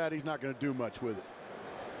like that. He's not going to do much with it.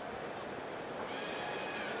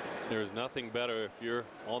 There's nothing better if you're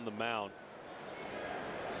on the mound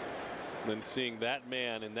than seeing that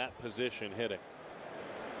man in that position hitting.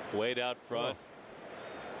 Wade out front.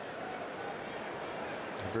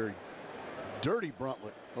 A very dirty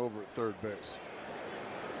Brundtland over at third base.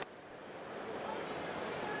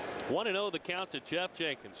 1-0 the count to Jeff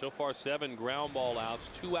Jenkins. So far 7 ground ball outs,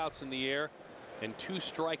 2 outs in the air, and 2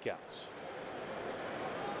 strikeouts.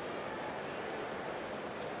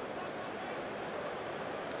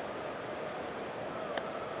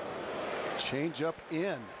 Change up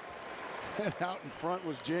in. And out in front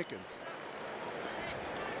was Jenkins.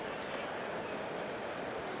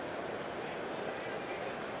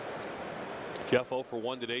 Jeff 0 for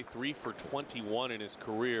 1 today, 3 for 21 in his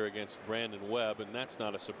career against Brandon Webb, and that's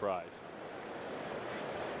not a surprise.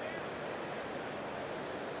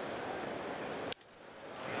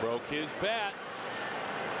 Broke his bat.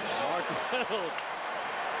 Mark Reynolds.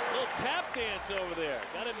 Little tap dance over there.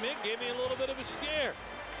 Got to admit, gave me a little bit of a scare.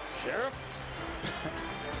 Sheriff?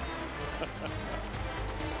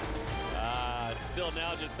 It's still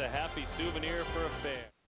now just a happy souvenir for a fan.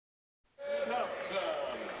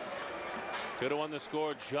 Could have won the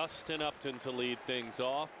score. Justin Upton to lead things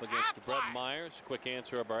off against Brett Myers. Quick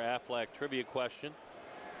answer of our Aflac trivia question.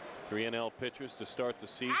 3 NL pitchers to start the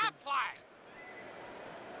season.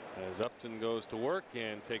 As Upton goes to work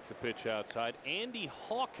and takes a pitch outside. Andy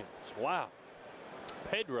Hawkins. Wow.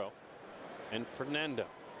 Pedro and Fernando.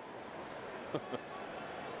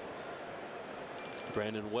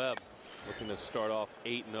 Brandon Webb looking to start off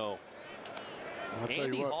 8-0.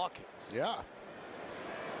 Andy Hawkins. Yeah.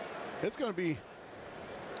 It's going to be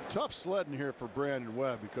tough sledding here for Brandon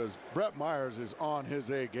Webb because Brett Myers is on his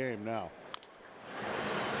A game now.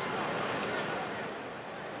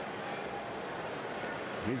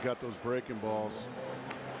 He's got those breaking balls.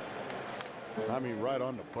 I mean, right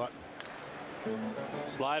on the button.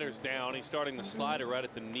 Slider's down. He's starting the slider right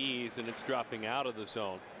at the knees, and it's dropping out of the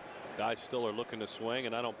zone. Guys still are looking to swing,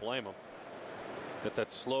 and I don't blame him. Got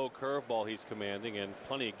that slow curveball he's commanding and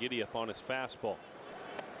plenty of giddy up on his fastball.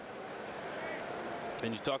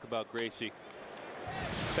 And you talk about Gracie,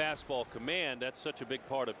 fastball command, that's such a big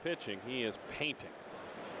part of pitching. He is painting.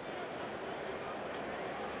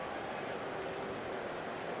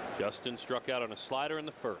 Justin struck out on a slider in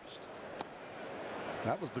the first.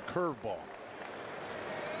 That was the curveball.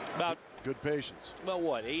 About good patience. About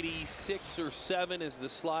what, 86 or 7 is the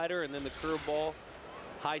slider, and then the curveball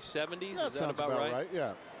high 70s. That sounds about right?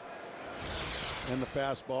 Yeah. And the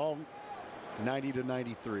fastball 90 to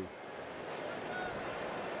 93.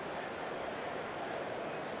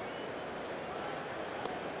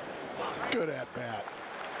 Good at bat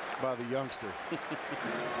by the youngster.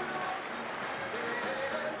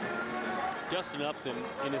 Justin Upton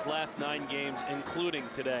in his last 9 games, including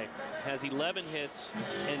today, has 11 hits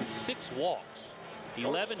and 6 walks.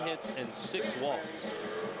 11 hits and 6 walks.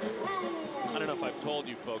 I don't know if I've told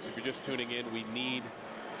you folks, if you're just tuning in, we need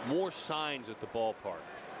more signs at the ballpark.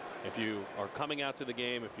 If you are coming out to the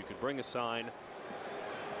game, if you could bring a sign,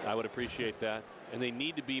 I would appreciate that. And they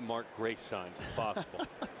need to be Mark Grace signs if possible.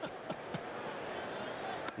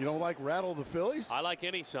 You don't like Rattle the Phillies? I like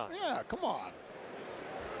any sign. Yeah, come on.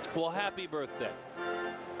 Well, happy birthday.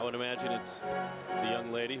 I would imagine it's the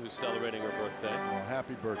young lady who's celebrating her birthday. Well,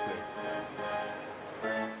 happy birthday.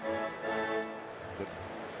 The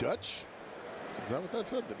Dutch? Is that what that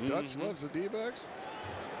said? The Dutch loves the D-backs?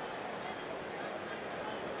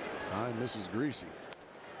 Hi, Mrs. Greasy.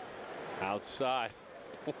 Outside.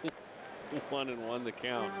 1-1 the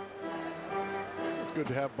count. It's good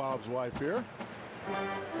to have Bob's wife here.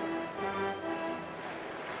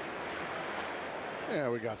 Yeah,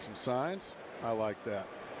 we got some signs. I like that.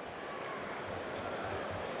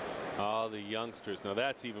 Oh, the youngsters. Now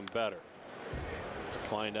that's even better. To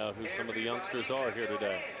find out who some of the youngsters are here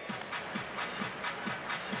today.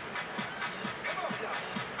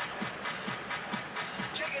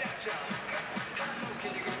 Check it out, y'all. How low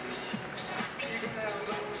can you go? Can you go down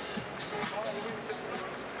low? All the way to the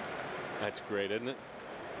front. That's great, isn't it?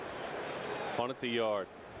 Fun at the yard.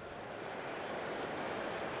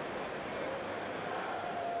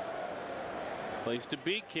 Place to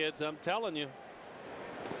beat, kids, I'm telling you.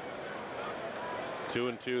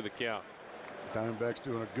 2-2 the count. Diamondbacks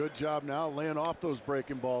doing a good job now laying off those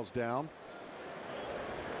breaking balls down.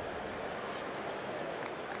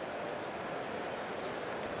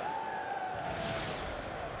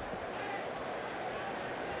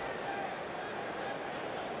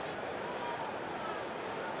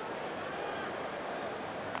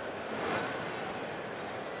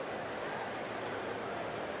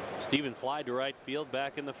 Steven fly to right field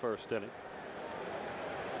back in the first inning.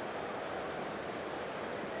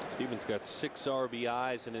 Steven's got 6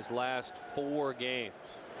 RBIs in his last 4 games,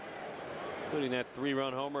 including that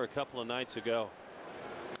 3-run homer a couple of nights ago.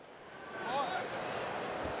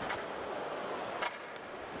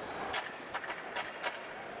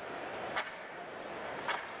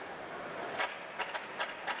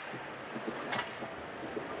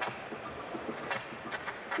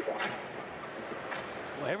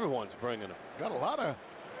 Everyone's bringing them. Got a lot of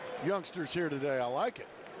youngsters here today. I like it.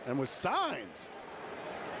 And with signs.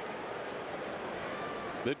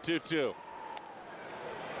 The 2-2.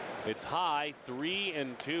 It's high,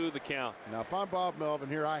 3-2 the count. Now, if I'm Bob Melvin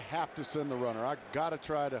here, I have to send the runner. I got to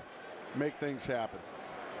try to make things happen.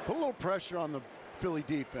 Put a little pressure on the Philly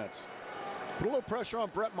defense. Put a little pressure on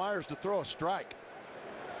Brett Myers to throw a strike.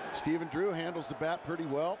 Stephen Drew handles the bat pretty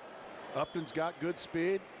well. Upton's got good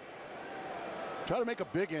speed. Try to make a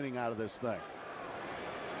big inning out of this thing.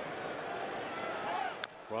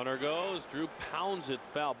 Runner goes. Drew pounds it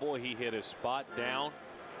foul. Boy, he hit his spot down.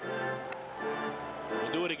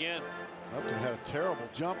 We'll do it again. Upton had a terrible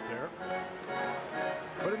jump there.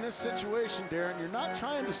 But in this situation, Darren, you're not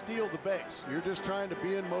trying to steal the base. You're just trying to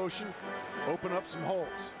be in motion, open up some holes.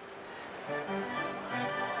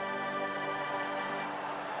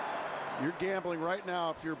 You're gambling right now,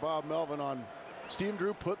 if you're Bob Melvin, on Stephen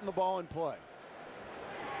Drew putting the ball in play.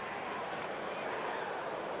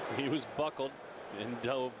 He was buckled and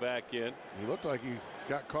dove back in. He looked like he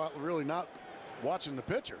got caught really not watching the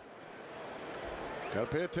pitcher.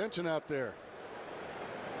 Got to pay attention out there.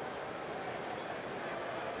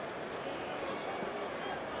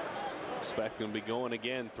 Expecting to be going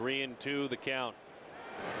again. 3-2 the count.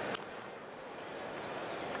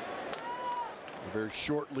 A very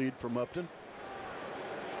short lead from Upton.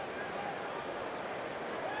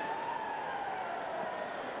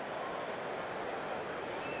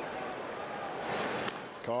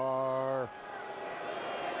 Carr.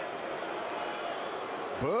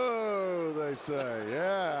 Boo, they say.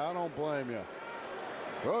 Yeah, I don't blame you.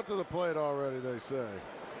 Throw it to the plate already, they say.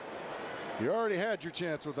 You already had your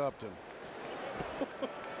chance with Upton.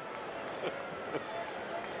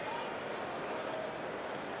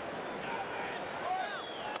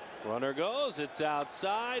 Runner goes. It's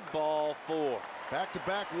outside. Ball 4.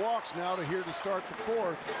 Back-to-back walks now to here to start the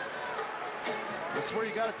 4th. This is where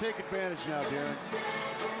you got to take advantage now, Darren.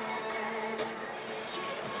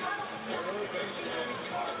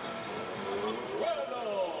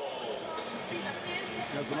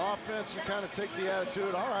 As an offense, you kind of take the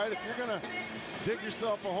attitude, all right, if you're going to dig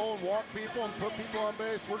yourself a hole and walk people and put people on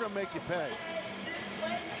base, we're going to make you pay.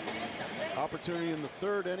 Opportunity in the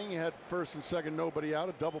 3rd inning. You had first and second, nobody out.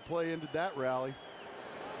 A double play ended that rally.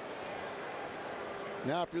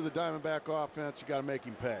 Now, if you're the Diamondback offense, you got to make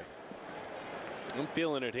him pay. I'm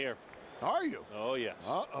feeling it here. Are you? Oh, yes.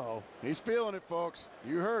 Uh-oh. He's feeling it, folks.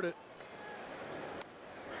 You heard it.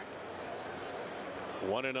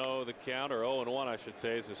 1-0 the count, or 0-1 I should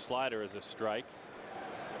say, as a slider is a strike.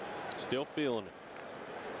 Still feeling it.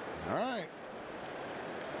 All right.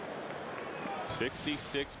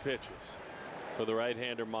 66 pitches for the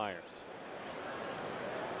right-hander Myers.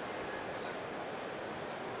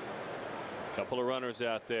 Couple of runners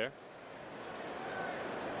out there.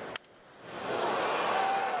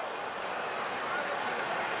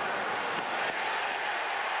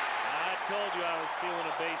 I told you I was feeling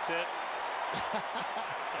a base hit.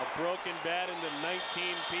 A broken bat into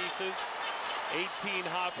 19 pieces. 18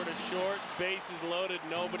 hopper to short. Bases loaded.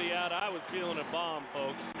 Nobody out. I was feeling a bomb,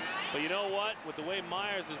 folks. But you know what? With the way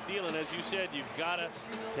Myers is dealing, as you said, you've got to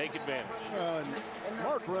take advantage. And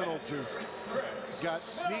Mark Reynolds has got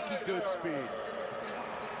sneaky good speed.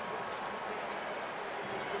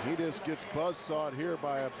 He just gets buzzsawed here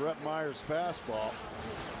by a Brett Myers fastball.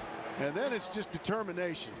 And then it's just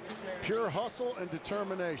determination. Pure hustle and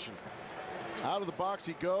determination. Out of the box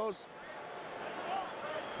he goes.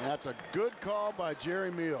 That's a good call by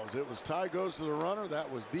Jerry Meals. It was tie goes to the runner.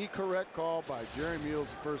 That was the correct call by Jerry Meals,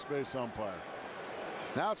 the first base umpire.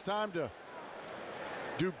 Now it's time to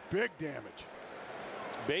do big damage.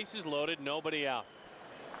 Bases loaded, nobody out.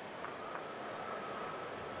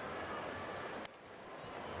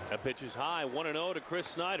 That pitch is high. 1-0 to Chris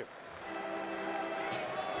Snyder.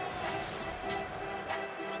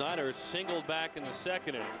 Snyder singled back in the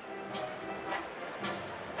second inning.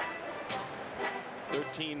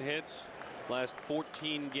 13 hits last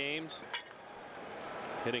 14 games.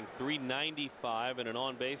 Hitting .395 and an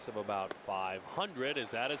on base of about .500 as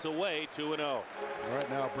that is away 2-0. Right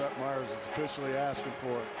now, Brett Myers is officially asking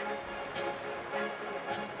for it.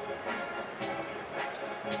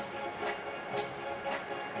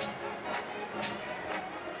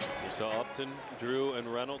 We saw Upton, Drew,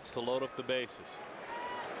 and Reynolds to load up the bases.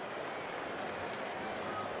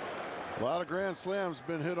 A lot of grand slams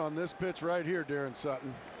been hit on this pitch right here, Darren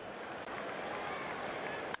Sutton.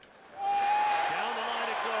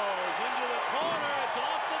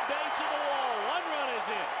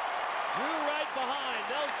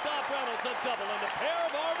 Reynolds a double and a pair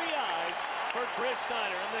of RBIs for Chris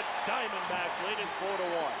Snyder, and the Diamondbacks lead it 4-1.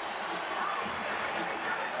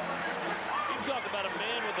 You talk about a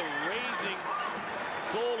man with a raising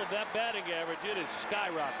goal of that batting average. It is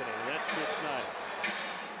skyrocketing, and that's Chris Snyder.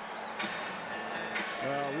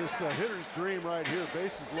 Well, this hitter's dream right here.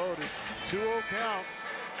 Bases loaded, 2-0 count.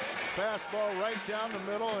 Fastball right down the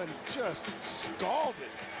middle and just scalded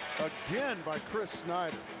again by Chris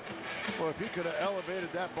Snyder. Well, if he could have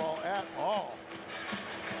elevated that ball at all,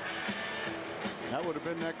 that would have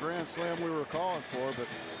been that grand slam we were calling for. But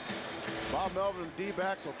Bob Melvin and the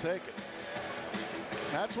D-backs will take it.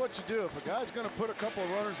 That's what you do. If a guy's going to put a couple of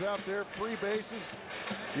runners out there, free bases,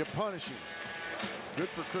 you punish him. Good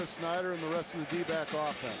for Chris Snyder and the rest of the D-back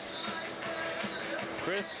offense.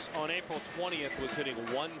 Chris on April 20th was hitting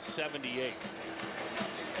 .178.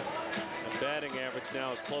 The batting average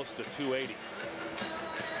now is close to .280.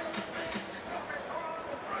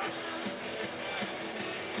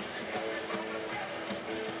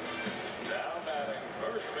 Now batting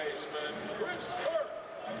first baseman Chris Burke.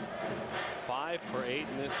 5 for 8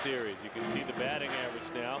 in this series. You can see the batting average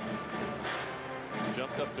now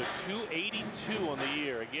jumped up to .282 on the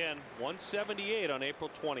year. Again, .178 on April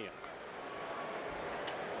 20th.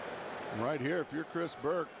 Right here, if you're Chris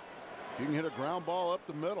Burke, if you can hit a ground ball up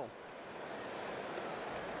the middle.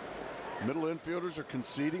 Middle infielders are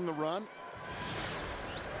conceding the run.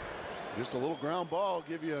 Just a little ground ball,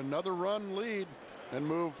 give you another run lead and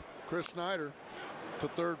move Chris Snyder to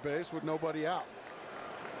third base with nobody out.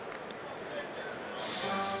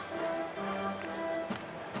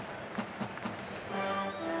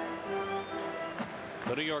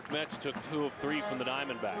 The New York Mets took 2 of 3 from the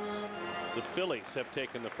Diamondbacks. The Phillies have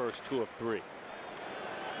taken the first 2 of 3.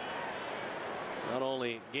 Not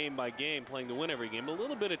only game by game playing to win every game, but a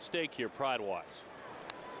little bit at stake here pride-wise.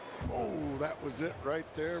 Oh, that was it right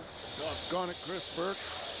there. Doggone it, Chris Burke.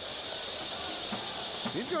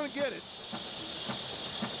 He's going to get it.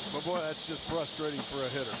 But boy, that's just frustrating for a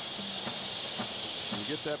hitter. You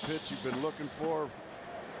get that pitch you've been looking for,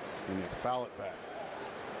 and you foul it back.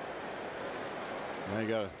 Now you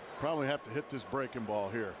got to probably have to hit this breaking ball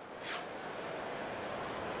here.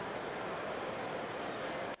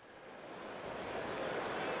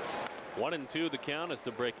 One and 2 the count as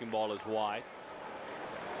the breaking ball is wide.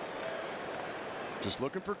 Just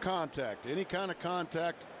looking for contact, any kind of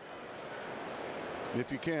contact,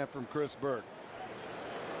 if you can, from Chris Burke.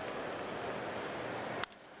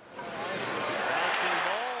 Bouncing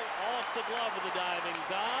ball off the glove of the diving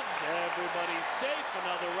Dobbs. Everybody's safe.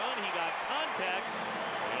 Another run. He got contact,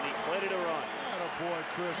 and he played it a run. Attaboy,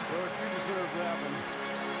 Chris Burke. You deserve that one.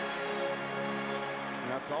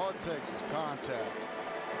 And that's all it takes is contact.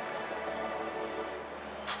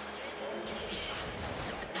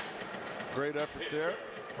 Great effort there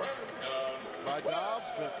by Dobbs,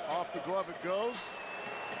 but off the glove it goes.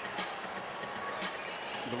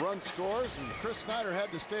 The run scores, and Chris Snyder had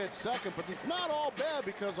to stay at second, but it's not all bad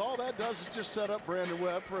because all that does is just set up Brandon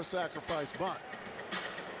Webb for a sacrifice bunt.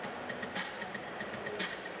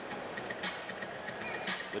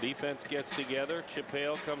 The defense gets together. Chip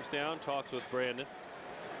Hale comes down, talks with Brandon.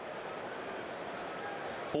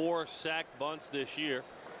 4 sack bunts this year.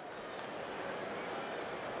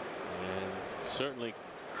 And certainly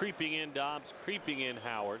creeping in Dobbs, creeping in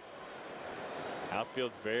Howard.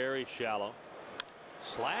 Outfield very shallow.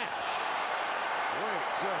 Slash. Wait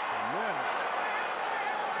just a minute.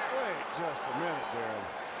 Wait just a minute, Darren.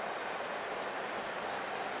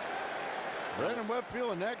 Brandon Webb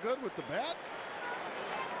feeling that good with the bat?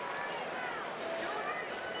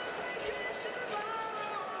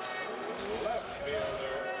 Left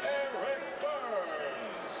fielder Eric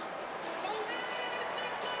Burns.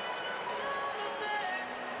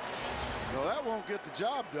 No, that won't get the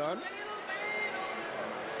job done.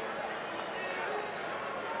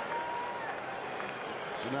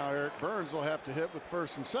 So now Eric Burns will have to hit with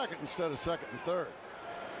first and second instead of second and third.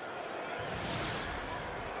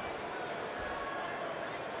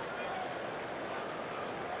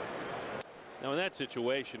 Now in that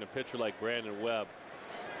situation, a pitcher like Brandon Webb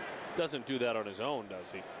doesn't do that on his own, does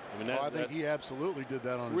he? I mean, I think he absolutely did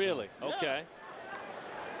that on his own. Really? Okay.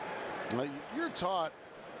 Now, you're taught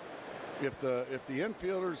if the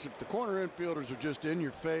corner infielders are just in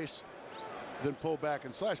your face, then pull back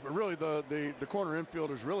and slash. But really, the corner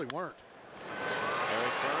infielders really weren't.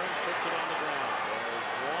 Eric Burns puts it on the ground.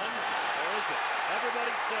 There's one. Where is it?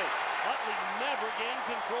 Everybody's safe. Utley never gained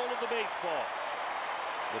control of the baseball.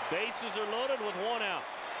 The bases are loaded with one out.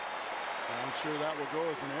 I'm sure that will go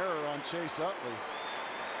as an error on Chase Utley.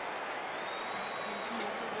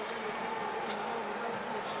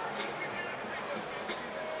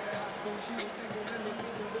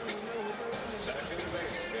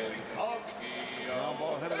 Ground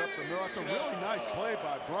ball headed up the middle. That's a really nice play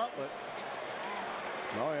by Bruntlett.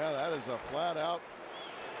 Oh yeah, that is a flat out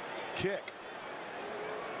kick.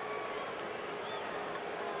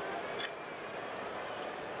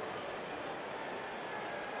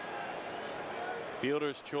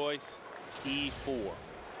 Fielder's choice, E4. Augie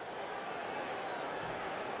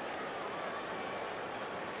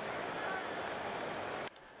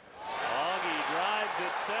drives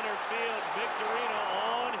it center field. Victorino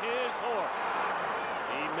on his horse.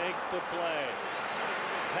 He makes the play.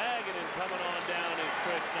 Tagging and coming on down is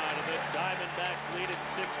Chris Snyder. The Diamondbacks lead it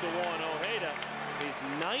 6-1. Ojeda, his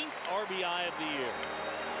 9th RBI of the year.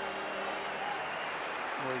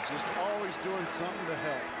 Well, he's just always doing something to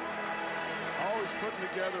help. Always putting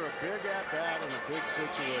together a big at-bat in a big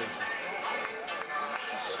situation.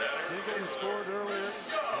 Singleton scored earlier,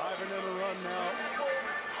 driving in a run now.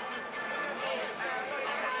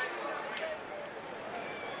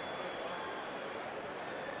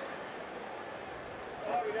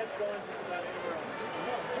 That's going just about anywhere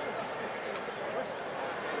else.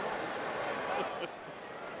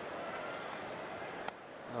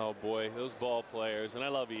 Oh boy, those ball players, and I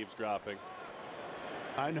love eavesdropping.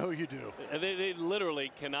 I know you do. They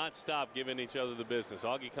literally cannot stop giving each other the business.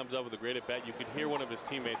 Augie comes up with a great at bat. You could hear one of his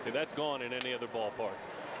teammates say, "That's gone in any other ballpark."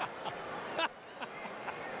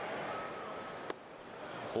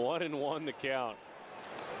 1-1 the count.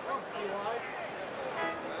 Let's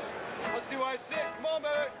see why it's sick. Come on,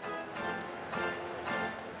 baby.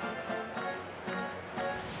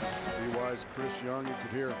 CY's Chris Young, you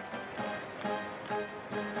could hear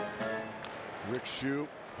Rick Shue,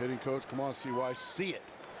 hitting coach. Come on, CY, see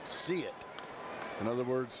it. See it. In other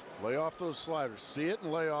words, lay off those sliders. See it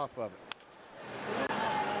and lay off of it.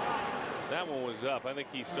 That one was up. I think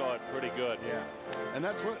he saw it pretty good. Yeah. And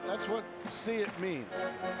that's what see it means.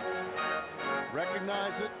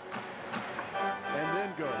 Recognize it and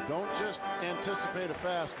then go. Don't just anticipate a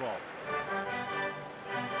fastball.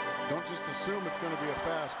 Don't just assume it's going to be a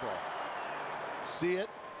fastball. See it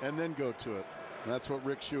and then go to it. And that's what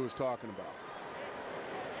Rick Shue was talking about.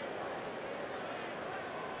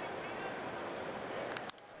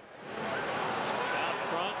 Out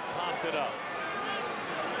front, popped it up.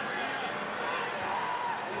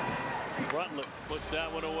 Bruntlett puts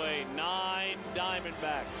that one away. 9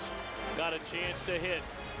 Diamondbacks got a chance to hit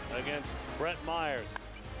against Brett Myers.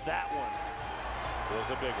 That one was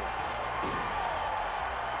a big one.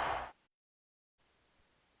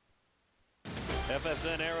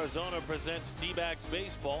 FSN Arizona presents D-backs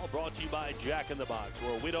baseball, brought to you by Jack in the Box,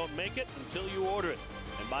 where we don't make it until you order it.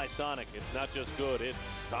 And by Sonic, it's not just good, it's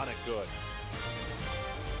Sonic good.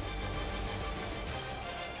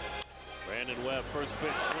 Brandon Webb, first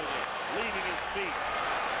pitch swinging, leaving his feet.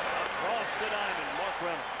 Across the diamond, Mark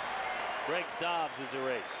Reynolds. Greg Dobbs is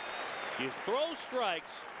erased. You throw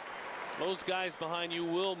strikes, those guys behind you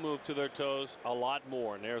will move to their toes a lot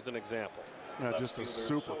more, and there's an example. Yeah, just a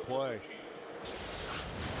super play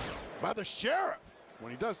by the sheriff.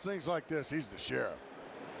 When he does things like this, he's the sheriff.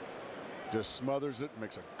 Just smothers it,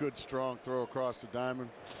 makes a good strong throw across the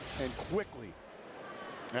diamond, and quickly,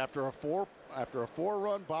 after a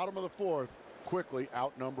four-run bottom of the fourth, quickly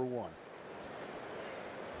out number 1.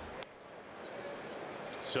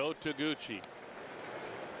 So Taguchi,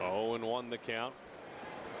 0-1 the count.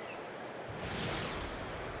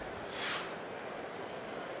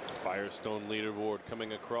 Firestone leaderboard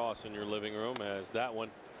coming across in your living room as that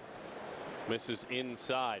one misses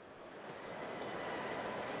inside.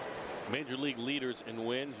 Major league leaders in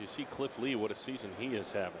wins. You see Cliff Lee, what a season he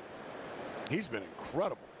is having. He's been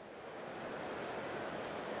incredible.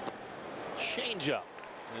 Changeup,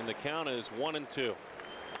 and the count is 1-2.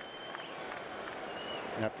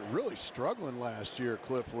 After really struggling last year,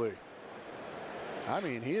 Cliff Lee. I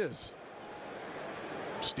mean, he is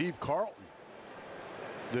Steve Carlton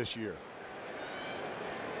this year.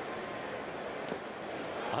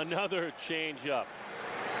 Another changeup,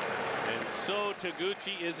 and so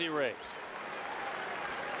Taguchi is erased.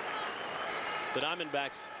 The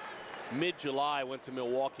Diamondbacks mid-July went to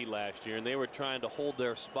Milwaukee last year, and they were trying to hold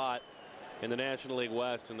their spot in the National League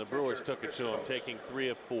West, and the Brewers took it to them, taking 3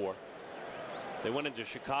 of 4. They went into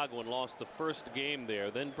Chicago and lost the first game there.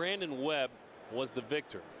 Then Brandon Webb was the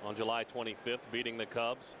victor on July 25th, beating the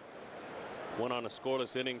Cubs. Went on a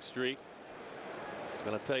scoreless inning streak.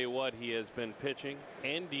 And I'll tell you what, he has been pitching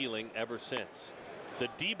and dealing ever since. The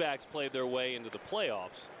D-backs played their way into the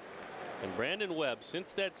playoffs, and Brandon Webb,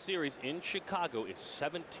 since that series in Chicago, is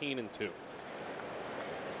 17-2.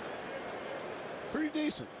 Pretty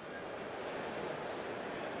decent.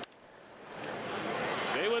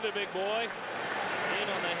 Stay with it, big boy. In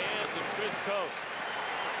on the hands of Chris Coast,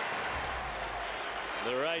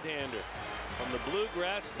 the right-hander from the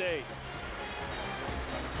Bluegrass State.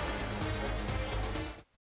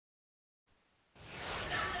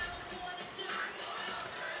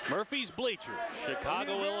 Murphy's Bleachers,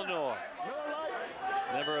 Chicago, Illinois.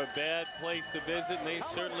 Never a bad place to visit, and they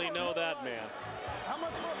certainly know that man.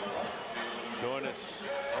 Join us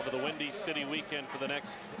over the Windy City weekend for the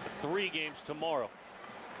next 3 games tomorrow.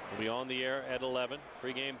 We'll be on the air at 11,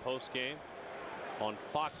 pre-game, post-game on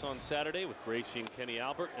Fox on Saturday with Gracie and Kenny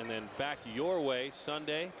Albert, and then back your way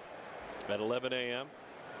Sunday at 11 a.m.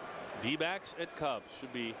 D-backs at Cubs.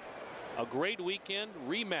 Should be a great weekend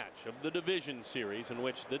rematch of the division series in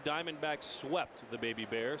which the Diamondbacks swept the Baby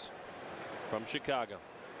Bears from Chicago.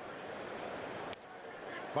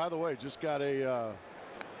 By the way, just got a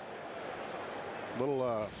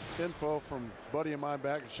little info from a buddy of mine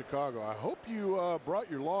back in Chicago. I hope you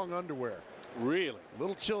brought your long underwear. Really? A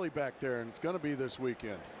little chilly back there, and it's going to be this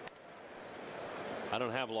weekend. I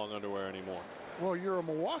don't have long underwear anymore. Well, you're a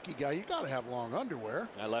Milwaukee guy. You got to have long underwear.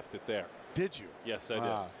 I left it there. Did you? Yes, I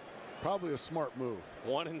did. Probably a smart move.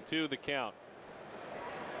 1-2 the count.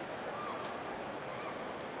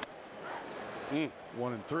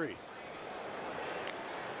 1-3.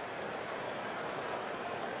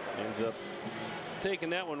 Ends up taking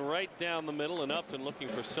that one right down the middle, and Upton looking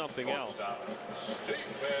for something else.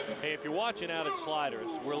 Hey, if you're watching out at Sliders,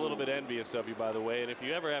 we're a little bit envious of you, by the way. And if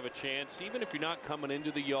you ever have a chance, even if you're not coming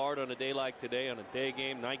into the yard on a day like today, on a day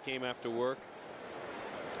game, night game after work,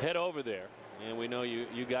 head over there. And we know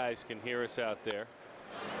you guys can hear us out there.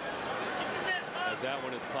 As that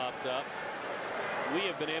one has popped up. We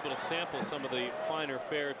have been able to sample some of the finer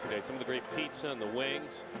fare today, some of the great pizza and the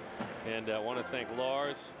wings. And I want to thank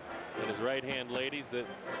Lars and his right-hand ladies that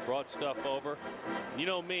brought stuff over. You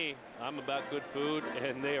know me, I'm about good food,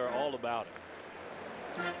 and they are all about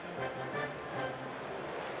it.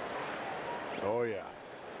 Oh, yeah.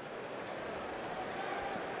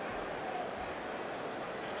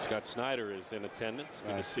 Scott Snyder is in attendance.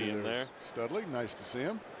 Good to see him there. Studley, nice to see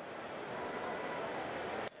him.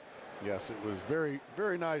 Yes, it was very,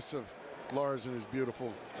 very nice of Lars and his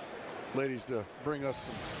beautiful ladies to bring us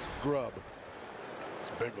some grub. It's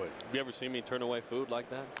big league. Have you ever seen me turn away food like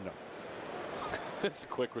that? No. That's a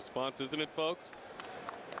quick response, isn't it, folks?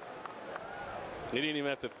 He didn't even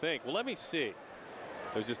have to think. Well, let me see. It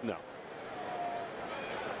was just no.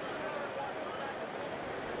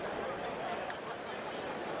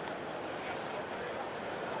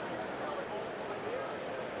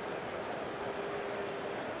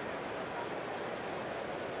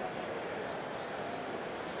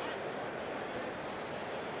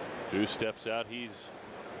 Drew steps out. He's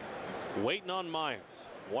waiting on Myers.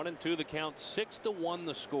 1-2 the count, 6-1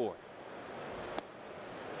 the score.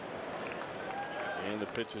 And the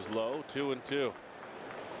pitch is low, 2-2.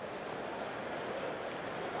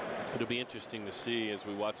 It'll be interesting to see as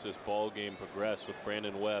we watch this ball game progress with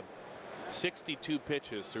Brandon Webb. 62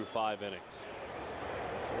 pitches through 5 innings.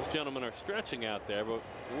 Those gentlemen are stretching out there, but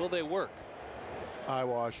will they work?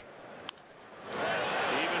 Eyewash.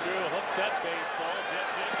 Stephen Drew hooks that baseball. Jeff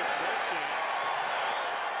Jenkins, no chance.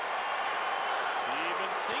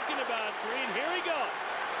 Stephen thinking about Green. Here he goes.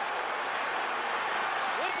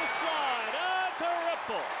 With the slide. To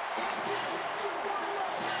Ripple.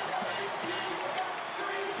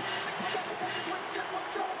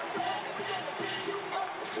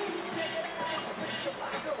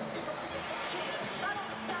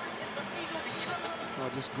 Oh,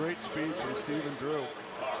 just great speed from Stephen Drew.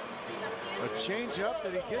 A changeup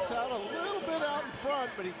that he gets out a little bit out in front,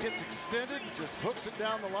 but he gets extended and just hooks it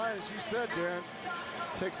down the line, as you said, Darren.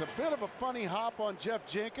 Takes a bit of a funny hop on Jeff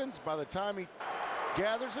Jenkins. By the time he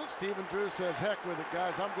gathers it, Stephen Drew says, heck with it,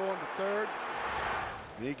 guys. I'm going to third.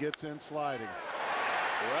 And he gets in sliding.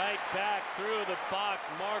 Right back through the box,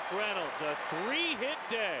 Mark Reynolds. A 3-hit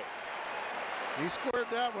day. He squared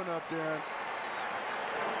that one up, Darren.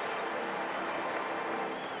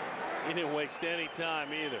 He didn't waste any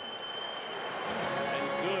time either.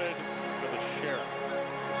 And good for the Sheriff.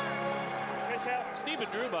 Stephen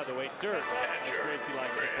Drew, by the way, dirt, as Gracie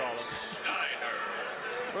likes to call him.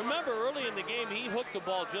 Remember, early in the game, he hooked the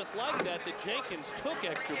ball just like that Jenkins took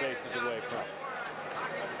extra bases away from.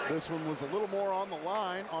 This one was a little more on a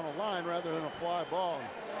line rather than a fly ball.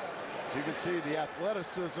 As you can see, the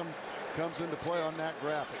athleticism comes into play on that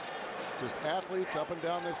graphic. Just athletes up and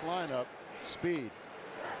down this lineup. Speed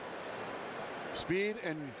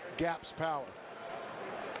and gaps power.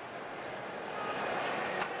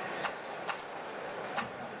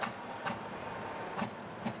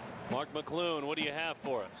 Mark McClune, what do you have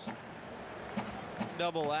for us?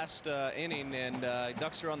 Double last inning, and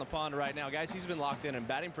Ducks are on the pond right now. Guys, he's been locked in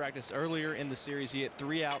batting practice earlier in the series. He hit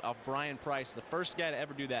 3 out off Brian Price, the first guy to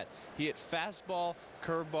ever do that. He hit fastball,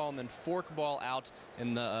 curveball, and then forkball out,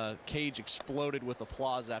 and the cage exploded with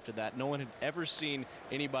applause after that. No one had ever seen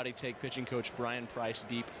anybody take pitching coach Brian Price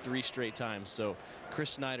deep 3 straight times. So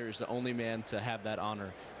Chris Snyder is the only man to have that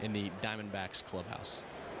honor in the Diamondbacks clubhouse.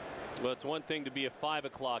 Well, it's one thing to be a 5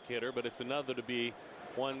 o'clock hitter, but it's another to be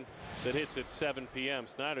one that hits at 7 p.m.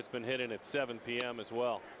 Snyder's been hitting at 7 p.m. as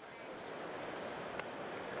well.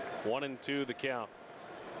 1-2 the count.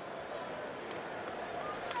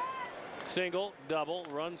 Single, double,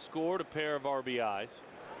 run scored, a pair of RBIs.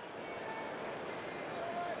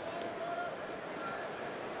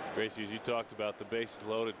 Gracie, as you talked about the bases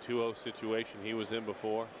loaded 2-0 situation he was in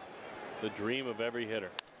before, the dream of every hitter.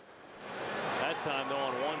 That time, though,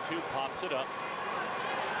 on 1-2, pops it up.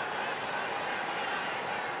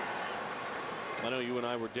 I know you and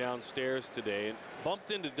I were downstairs today and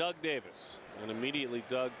bumped into Doug Davis, and immediately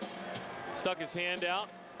Doug stuck his hand out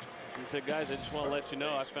and said, guys, I just want to let you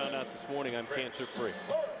know I found out this morning I'm cancer free.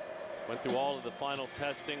 Went through all of the final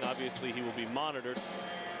testing. Obviously he will be monitored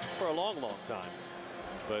for a long time,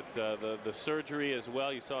 but the surgery as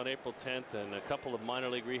well you saw on April 10th and a couple of minor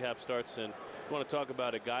league rehab starts. And you want to talk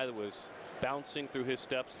about a guy that was bouncing through his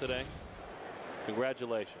steps today.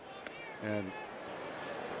 Congratulations. And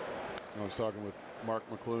I was talking with Mark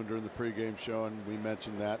McClune during the pregame show, and we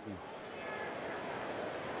mentioned that, and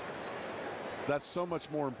that's so much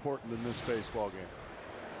more important than this baseball game.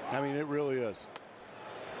 I mean, it really is.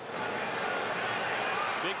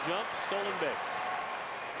 Big jump, stolen base.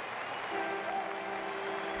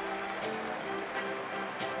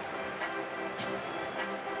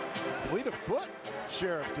 Fleet of foot,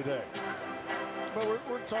 Sheriff, today. But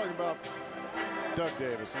we're talking about Doug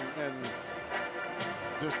Davis, and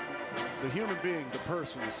just the human being, the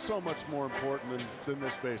person, is so much more important than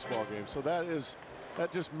this baseball game. So that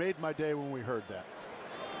just made my day when we heard that.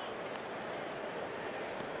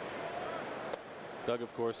 Doug,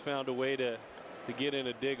 of course, found a way to get in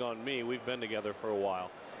a dig on me. We've been together for a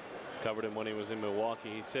while. Covered him when he was in Milwaukee.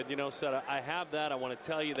 He said, you know, Seth, I have that. I want to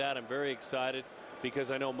tell you that. I'm very excited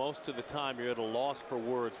because I know most of the time you're at a loss for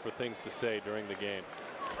words for things to say during the game.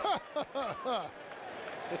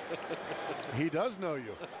 He does know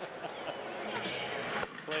you.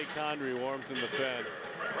 Clay Condrey warms in the pen.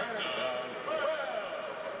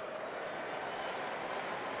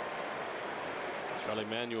 Charlie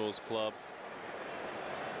Manuel's club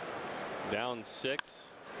down 6.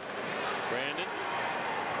 Brandon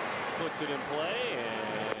puts it in play,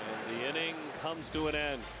 and the inning comes to an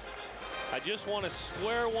end. I just want to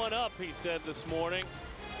square one up, he said this morning.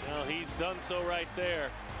 Well, he's done so right there.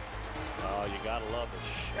 Oh, you gotta love the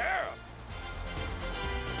Sheriff.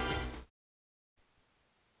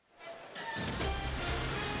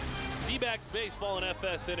 D-backs baseball and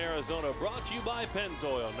FSN Arizona brought to you by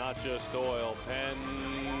Pennzoil. Not just oil,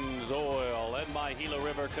 Pennzoil, and by Gila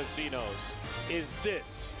River Casinos. Is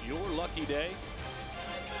this your lucky day?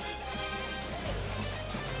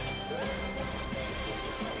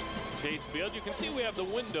 Chase Field, you can see we have the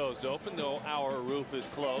windows open, though our roof is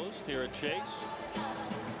closed here at Chase.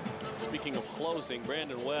 Speaking of closing,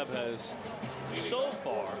 Brandon Webb has so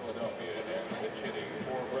far,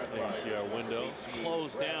 you see our windows,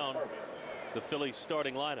 closed down the Phillies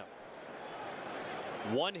starting lineup.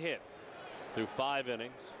 1 hit through 5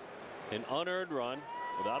 innings, an unearned run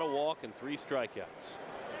without a walk and 3 strikeouts.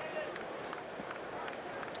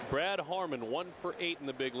 Brad Harmon, 1 for 8 in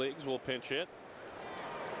the big leagues, will pinch hit.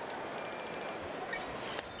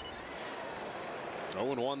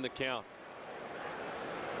 0-1 the count.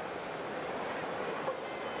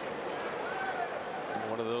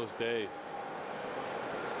 One of those days.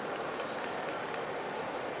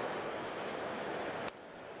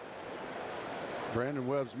 Brandon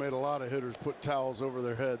Webb's made a lot of hitters put towels over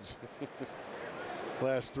their heads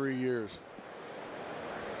last 3 years.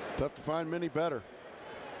 Tough to find many better.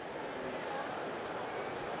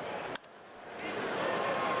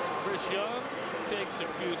 Chris Young takes a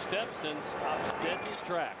few steps and stops dead in his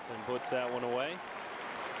tracks and puts that one away.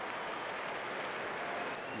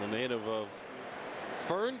 The native of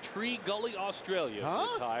Fern Tree Gully, Australia,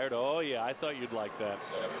 retired. Oh, yeah, I thought you'd like that.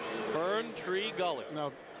 Fern Tree Gully.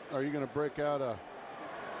 Now, are you going to break out a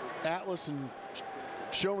atlas and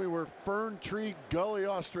show me where Fern Tree Gully,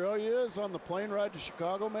 Australia is on the plane ride to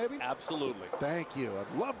Chicago, maybe? Absolutely. Thank you.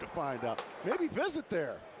 I'd love to find out. Maybe visit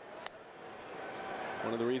there.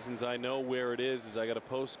 One of the reasons I know where it is I got a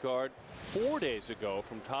postcard 4 days ago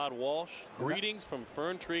from Todd Walsh. Greetings from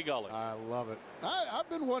Fern Tree Gully. I love it. I've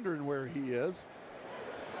been wondering where he is.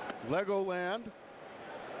 Legoland,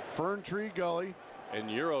 Fern Tree Gully. And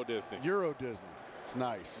Euro Disney. Euro Disney. It's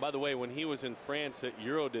nice. By the way, when he was in France at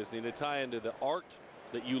Euro Disney, to tie into the art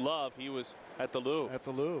that you love, he was at the Louvre. At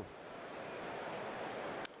the Louvre.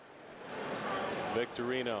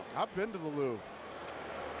 Victorino. I've been to the Louvre.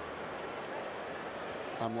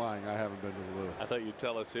 I'm lying. I haven't been to the Louvre. I thought you'd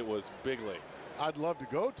tell us it was Big League. I'd love to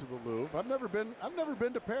go to the Louvre. I've never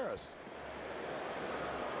been to Paris.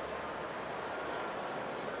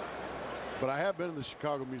 But I have been to the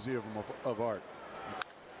Chicago Museum of Art.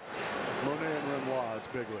 Monet and Renoir, it's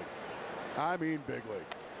big league. I mean big league.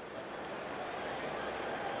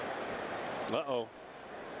 Uh-oh.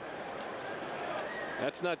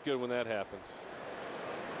 That's not good when that happens.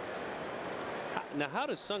 Now, how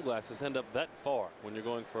does sunglasses end up that far when you're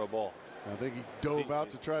going for a ball? I think he dove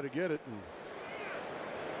out to try to get it, and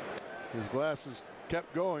his glasses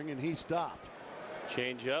kept going, and he stopped.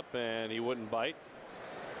 Change up, and he wouldn't bite.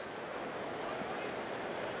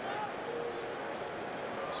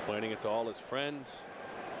 Explaining it to all his friends.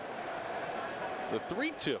 The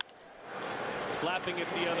 3-2. Slapping it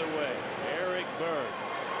the other way. Eric Burns.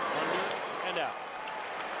 Under and out.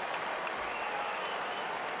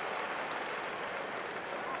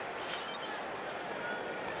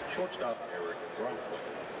 Shortstop Eric Burns.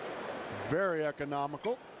 Very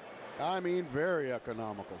economical. I mean very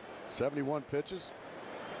economical. 71 pitches.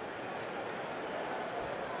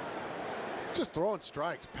 Just throwing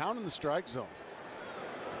strikes, pounding the strike zone.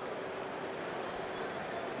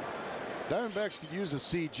 Diamondbacks could use a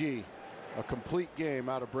CG, a complete game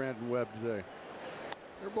out of Brandon Webb today.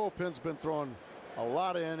 Their bullpen's been throwing a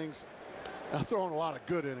lot of innings. Now throwing a lot of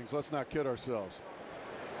good innings. Let's not kid ourselves.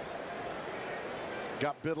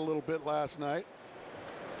 Got bit a little bit last night.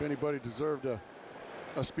 If anybody deserved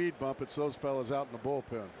a speed bump, it's those fellas out in the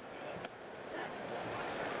bullpen.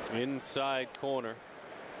 Inside corner.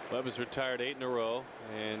 Webb has retired 8 in a row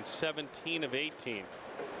and 17 of 18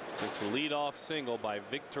 since the leadoff single by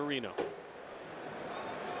Victorino.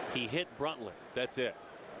 He hit Bruntlett. That's it.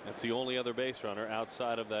 That's the only other base runner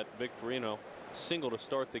outside of that Victorino single to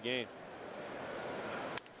start the game.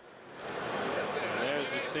 And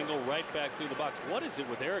there's a single right back through the box. What is it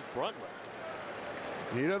with Eric Bruntlett?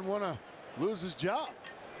 He doesn't want to lose his job.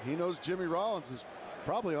 He knows Jimmy Rollins is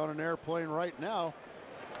probably on an airplane right now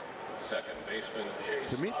Second baseman Chase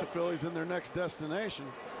to meet the Phillies in their next destination,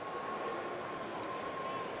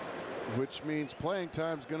 which means playing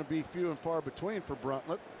time is going to be few and far between for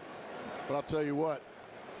Bruntlett. But I'll tell you what,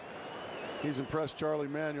 he's impressed Charlie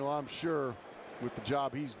Manuel, I'm sure, with the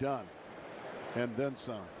job he's done, and then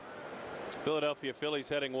some. Philadelphia Phillies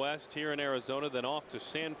heading west here in Arizona, then off to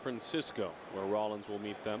San Francisco, where Rollins will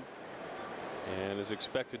meet them and is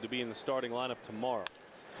expected to be in the starting lineup tomorrow.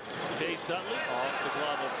 Chase Utley off the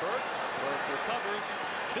glove of Burke. Burke recovers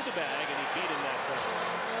to the bag, and he beat him that time.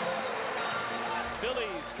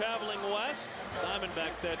 Phillies traveling west.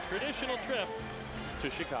 Diamondbacks that traditional trip to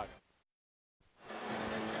Chicago.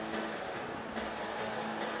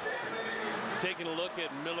 Taking a look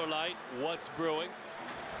at Miller Lite, what's brewing?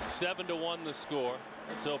 7-1 the score.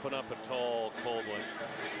 Let's open up a tall, cold one.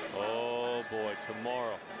 Oh boy,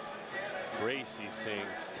 tomorrow. Gracie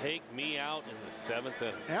sings "Take Me Out" in the 7th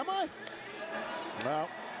inning. Am I? Well,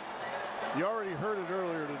 you already heard it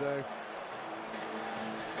earlier today.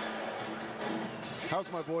 How's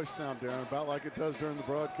my voice sound, Darren? About like it does during the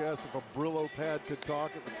broadcast. If a Brillo pad could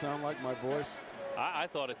talk, it would sound like my voice. I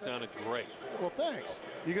thought it sounded great. Well, thanks.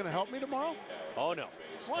 You going to help me tomorrow? Oh, no.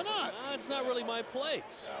 Why not? It's not really my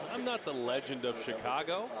place. I'm not the legend of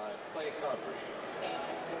Chicago.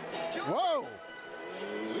 Whoa!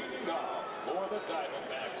 leading off for the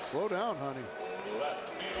Diamondbacks. Slow down, honey. Left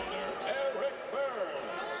fielder Eric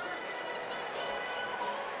Burns.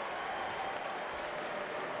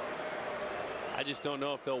 I just don't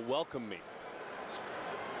know if they'll welcome me.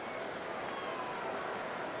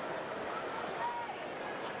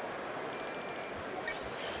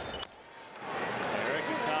 Eric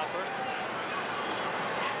and Topper.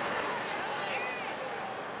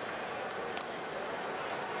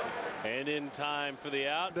 And in time for the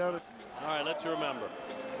out. All right, let's remember.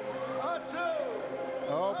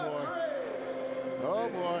 Oh, boy. Oh,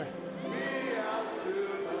 boy.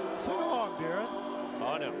 Sing along, Darren.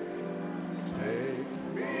 Oh, no. Take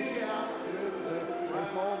me out to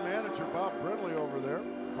there's my old manager, Bob Brindley, over there.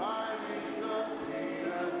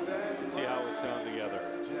 Let's see how it sounds together.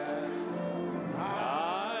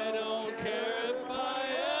 I don't care if I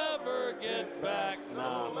ever get back.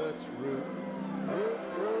 So let's root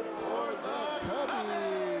for the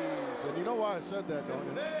Cubbies. And you know why I said that, don't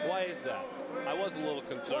you? Why is that? I was a little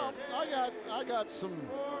concerned. Well, I got some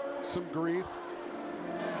grief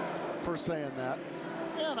for saying that.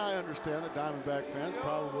 And I understand that Diamondback fans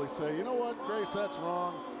probably say, you know what, Grace, that's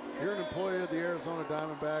wrong. You're an employee of the Arizona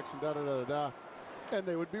Diamondbacks and da-da-da-da-da. And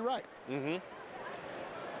they would be right. Mm-hmm.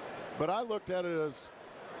 But I looked at it as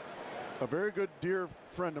a very good dear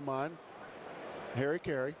friend of mine, Harry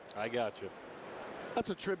Carey. I got you. That's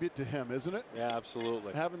a tribute to him, isn't it? Yeah,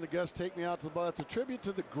 absolutely. Having the guests take me out to the ball. It's a tribute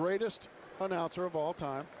to the greatest announcer of all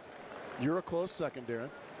time. You're a close second, Darren.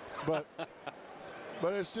 But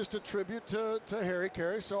but it's just a tribute to Harry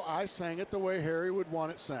Carey, so I sang it the way Harry would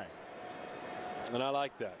want it sang. And I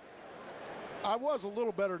like that. I was a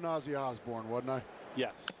little better than Ozzy Osbourne, wasn't I?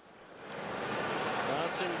 Yes.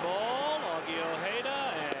 Bouncing ball, Augie Ojeda,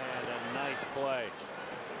 and a nice play.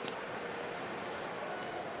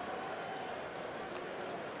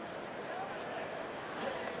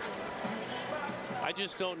 I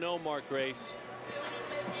just don't know, Mark Grace,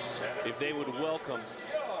 if they would welcome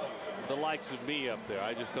the likes of me up there.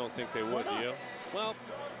 I just don't think they would, do you? Well,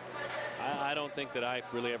 I don't think that I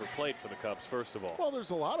really ever played for the Cubs, first of all. Well, there's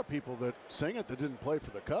a lot of people that sing it that didn't play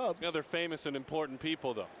for the Cubs. Yeah, they're famous and important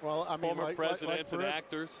people, though. Well, I mean, former presidents and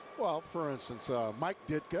actors. Well, for instance, Mike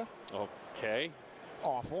Ditka. Okay.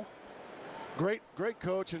 Awful. Great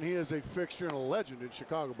coach, and he is a fixture and a legend in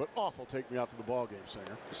Chicago, but awful take me out to the ball game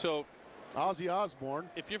singer. So, Ozzy Osbourne.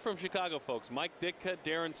 If you're from Chicago, folks, Mike Ditka,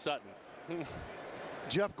 Darren Sutton.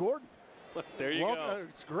 Jeff Gordon. There you go.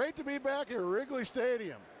 It's great to be back at Wrigley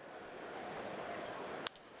Stadium.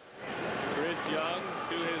 Chris Young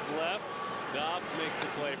to his left. Dobbs makes the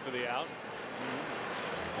play for the out.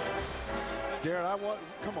 Darren,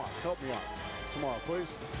 come on, help me out tomorrow,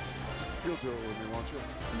 please. You'll do it with me, won't you?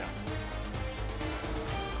 No.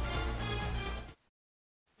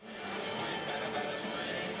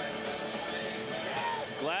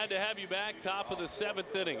 Glad to have you back. Top of the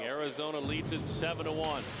 7th inning. Arizona leads it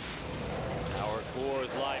 7-1. Howard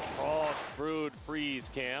Coors Light frost brewed freeze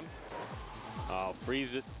cam. I'll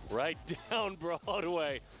freeze it right down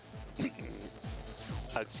Broadway.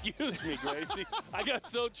 Excuse me, Gracie. I got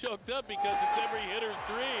so choked up because it's every hitter's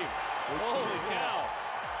dream. Holy cow.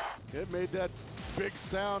 It made that big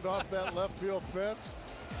sound off that left field fence.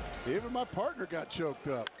 Even my partner got choked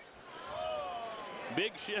up.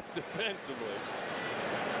 Big shift defensively.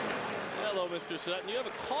 Hello, Mr. Sutton. You have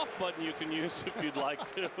a cough button you can use if you'd like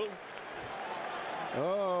to.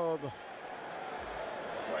 Oh, the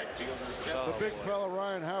big fella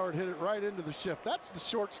Ryan Howard hit it right into the shift. That's the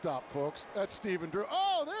shortstop, folks. That's Stephen Drew.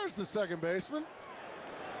 Oh, there's the second baseman.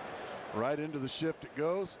 Right into the shift it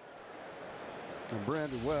goes. And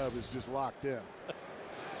Brandon Webb is just locked in.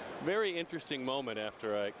 Very interesting moment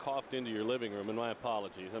after I coughed into your living room, and my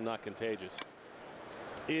apologies, I'm not contagious,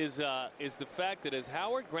 is the fact that as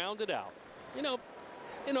Howard grounded out, you know,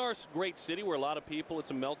 in our great city where a lot of people,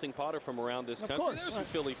 it's a melting pot from around this country. Course, There's some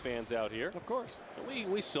Philly fans out here. Of course.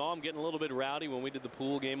 We saw them getting a little bit rowdy when we did the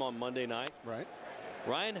pool game on Monday night. Right.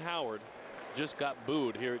 Ryan Howard just got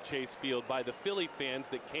booed here at Chase Field by the Philly fans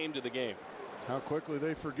that came to the game. How quickly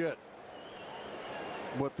they forget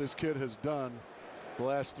what this kid has done the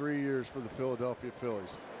last 3 years for the Philadelphia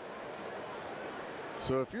Phillies.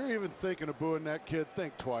 So if you're even thinking of booing that kid,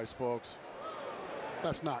 think twice, folks.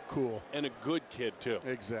 That's not cool. And a good kid, too.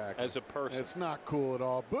 Exactly. As a person. It's not cool at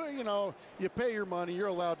all. But, you know, you pay your money. You're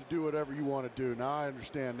allowed to do whatever you want to do. Now, I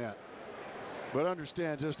understand that. But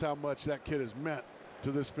understand just how much that kid has meant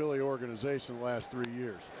to this Philly organization the last 3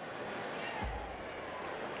 years.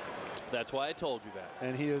 That's why I told you that.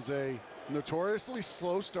 And he is a notoriously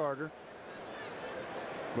slow starter.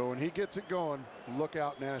 But when he gets it going, look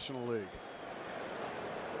out, National League.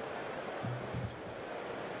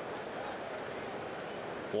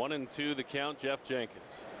 One and two, the count, Jeff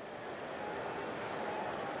Jenkins.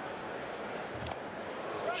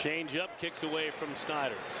 Change up, kicks away from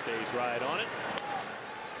Snyder. Stays right on it.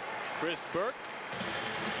 Chris Burke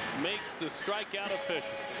makes the strikeout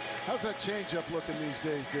official. How's that changeup looking these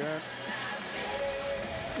days, Darren?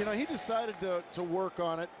 You know, he decided to work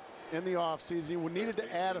on it in the offseason. He needed to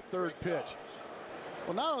add a third pitch.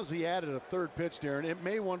 Well, not only has he added a third pitch, Darren, it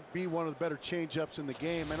may be one of the better changeups in the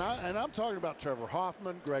game. And I'm talking about Trevor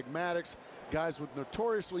Hoffman, Greg Maddux, guys with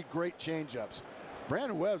notoriously great changeups.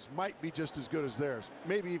 Brandon Webb's might be just as good as theirs,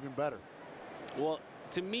 maybe even better. Well,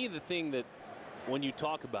 to me, the thing that when you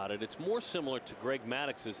talk about it, it's more similar to Greg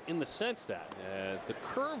Maddux's in the sense that as the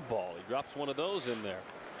curveball, he drops one of those in there.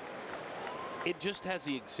 It just has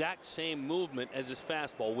the exact same movement as his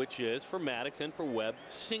fastball, which is, for Maddux and for Webb,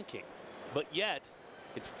 sinking. But yet,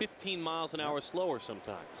 it's 15 miles an hour slower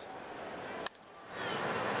sometimes.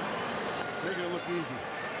 Making it look easy.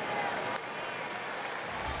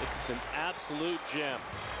 This is an absolute gem.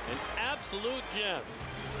 An absolute gem.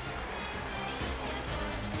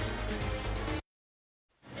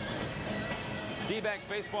 D-backs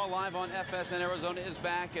baseball live on FSN Arizona is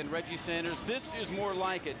back, and Reggie Sanders, this is more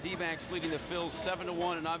like it. D-backs leading the Phils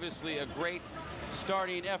 7-1, and obviously a great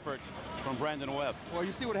starting effort from Brandon Webb. Well,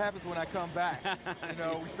 you see what happens when I come back. You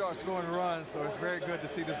know, we start scoring runs, so it's very good to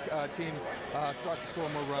see this team start to score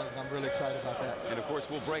more runs, and I'm really excited about that. And of course,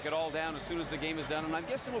 we'll break it all down as soon as the game is done, and I'm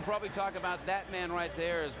guessing we'll probably talk about that man right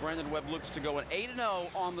there as Brandon Webb looks to go at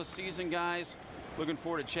 8-0 on the season, guys. Looking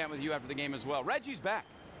forward to chatting with you after the game as well. Reggie's back.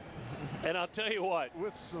 And I'll tell you what,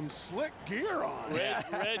 with some slick gear on.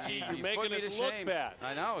 Reggie, you're making us look bad.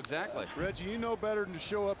 I know, exactly. Reggie, you know better than to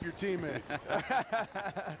show up your teammates.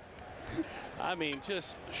 I mean,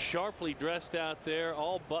 just sharply dressed out there,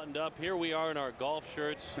 all buttoned up. Here we are in our golf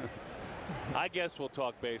shirts. I guess we'll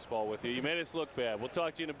talk baseball with you. You made us look bad. We'll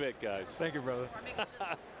talk to you in a bit, guys. Thank you, brother.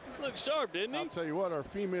 Look sharp, didn't he? I'll tell you what, our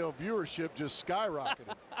female viewership just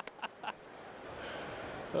skyrocketed.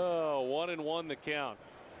 Oh, 1-1 the count.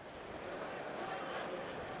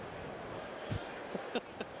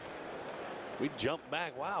 We jump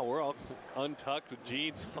back. Wow, we're all untucked with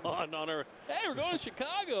jeans on our. Hey, we're going to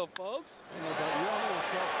Chicago, folks. You're a little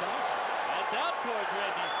self-conscious. That's out towards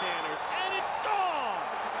Reggie Sanders, and it's gone.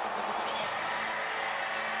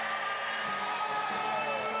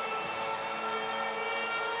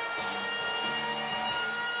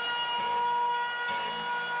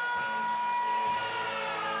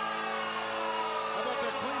 How about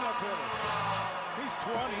that cleanup hitter? He's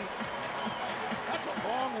 20. That's a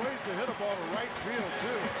long ways to hit a ball to right field,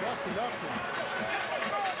 too. Justin Upton.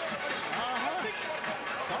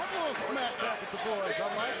 Talk a little smack back at the boys.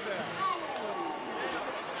 I like that.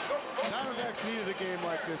 Diamondbacks needed a game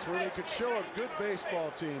like this where they could show a good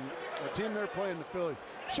baseball team, a team they're playing the Phillies.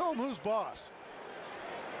 Show them who's boss.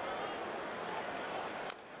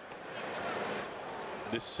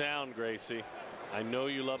 This sound, Gracie. I know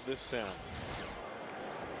you love this sound.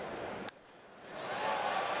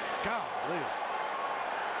 Golly.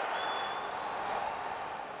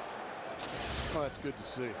 Oh, that's good to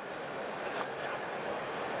see.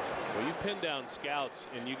 Well, you pin down scouts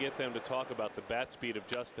and you get them to talk about the bat speed of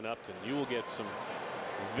Justin Upton, you will get some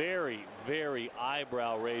very, very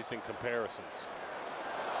eyebrow-raising comparisons.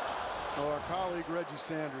 Oh, our colleague Reggie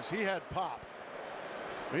Sanders, he had pop.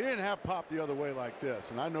 He didn't have pop the other way like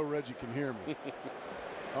this, and I know Reggie can hear me.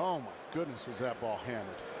 Oh, my goodness, was that ball hammered.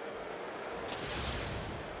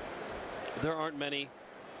 There aren't many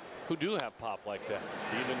who do have pop like that.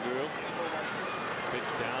 Stephen Drew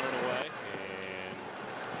pitched down and away,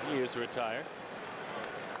 and he is retired.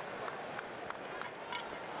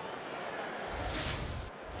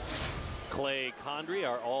 Clay Condrey,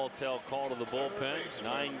 our all-tell call to the bullpen.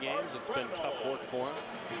 9 games. It's been tough work for him.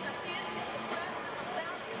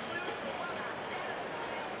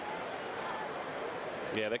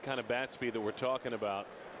 Yeah, that kind of bat speed that we're talking about.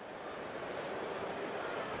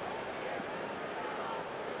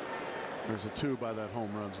 There's a 2 by that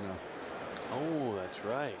home runs now. Oh, that's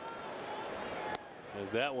right.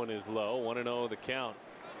 As that one is low, 1-0 the count.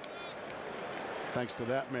 Thanks to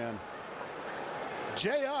that man.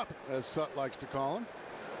 Jay up, as Sut likes to call him.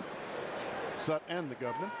 Sut and the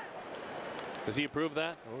governor. Does he approve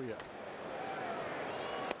that? Oh, yeah.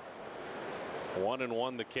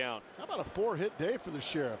 1-1 the count. How about a 4-hit day for the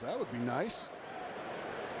sheriff? That would be nice.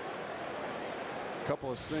 A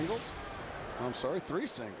couple of singles. I'm sorry, 3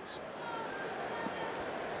 singles.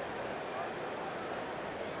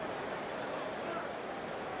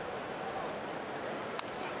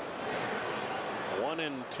 One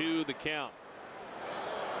and 2 the count.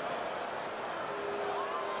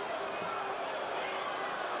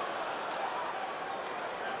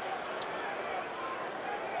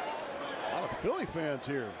 A lot of Philly fans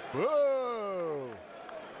here. Whoa!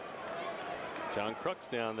 John Kruk's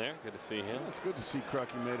down there. Good to see him. It's good to see Kruk.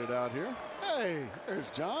 He made it out here. Hey, there's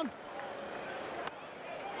John.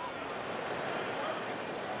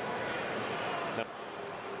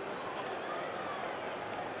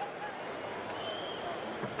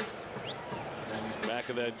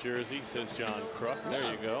 of that jersey says John Kruk.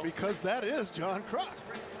 There you go. Because that is John Kruk.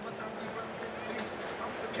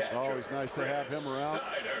 Always nice to have him around.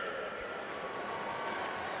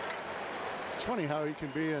 It's funny how he can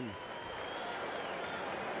be in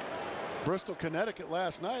Bristol, Connecticut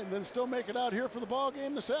last night and then still make it out here for the ball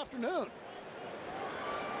game this afternoon.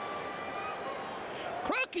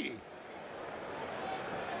 Crucky.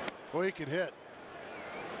 Boy, he can hit.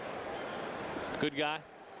 Good guy.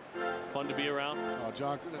 Fun to be around. Oh,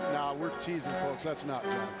 John. Now we're teasing, folks. That's not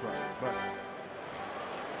John Kruk,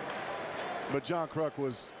 but John Kruk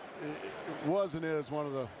was and is one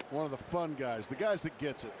of the fun guys. The guys that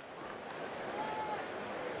gets it.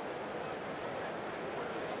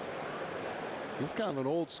 It's kind of an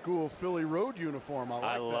old school Philly road uniform.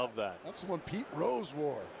 I love that. That's the one Pete Rose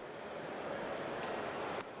wore.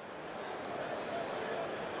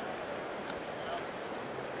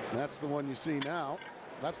 That's the one you see now.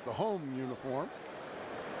 That's the home uniform.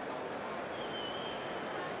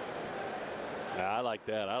 I like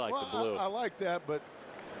that. I like the blue. I like that, but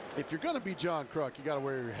if you're going to be John Kruk, you got to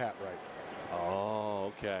wear your hat right.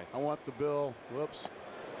 Oh, okay. I want the bill. Whoops.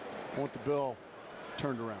 I want the bill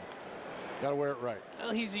turned around. Got to wear it right.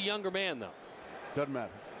 Well, he's a younger man, though. Doesn't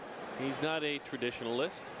matter. He's not a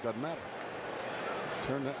traditionalist. Doesn't matter.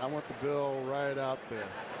 I want the bill right out there.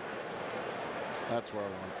 That's where I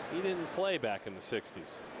want it. He didn't play back in the 60s.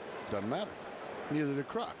 Doesn't matter. Neither did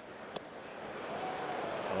Kruk.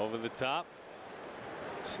 Over the top.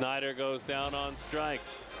 Snyder goes down on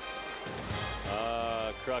strikes.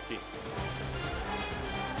 Crucky.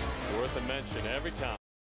 Worth a mention every time.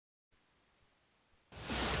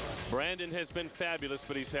 Brandon has been fabulous,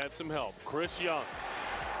 but he's had some help. Chris Young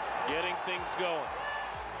getting things going.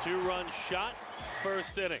 2-run shot,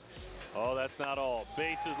 first inning. Oh, that's not all.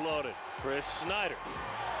 Bases loaded. Chris Snyder,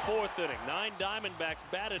 4th inning. 9 Diamondbacks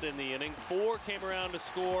batted in the inning. 4 came around to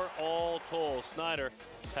score all told. Snyder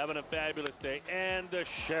having a fabulous day. And the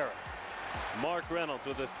sheriff, Mark Reynolds,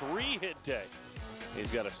 with a 3-hit day.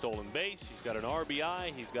 He's got a stolen base. He's got an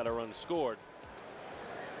RBI. He's got a run scored.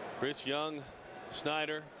 Chris Young,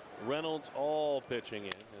 Snyder, Reynolds all pitching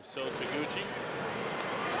in. And so Taguchi.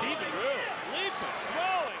 Stephen Drew leaping,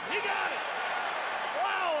 throwing. He got it.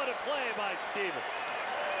 Wow, what a play by Stephen.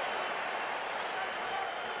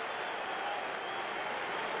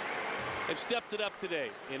 They've stepped it up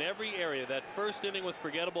today in every area. That first inning was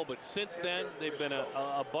forgettable, but since then they've been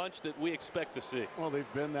a bunch that we expect to see. Well,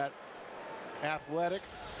 they've been that athletic,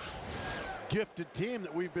 gifted team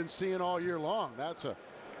that we've been seeing all year long. That's a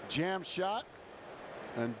jam shot.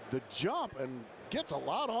 And the jump, and gets a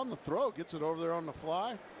lot on the throw, gets it over there on the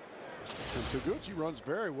fly. And Taguchi runs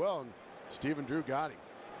very well, and Stephen Drew got him.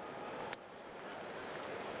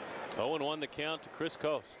 0-1 the count to Chris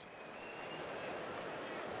Coast.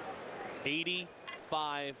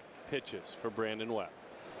 85 pitches for Brandon Webb.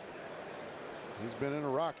 He's been in a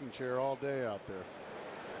rocking chair all day out there.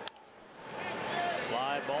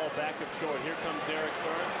 Fly ball back up short. Here comes Eric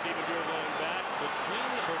Burns. Stephen Drew going back between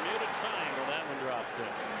the Bermuda Triangle. That one drops in.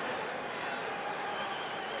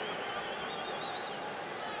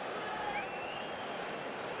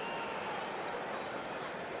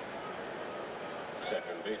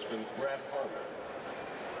 Second baseman Brad Harmon.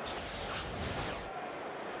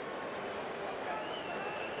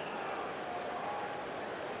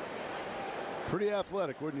 Pretty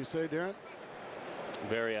athletic, wouldn't you say, Darren?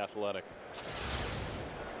 Very athletic.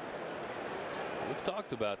 We've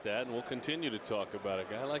talked about that, and we'll continue to talk about it.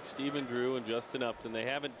 A guy like Stephen Drew and Justin Upton, they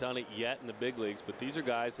haven't done it yet in the big leagues, but these are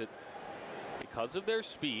guys that, because of their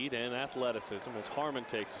speed and athleticism, as Harmon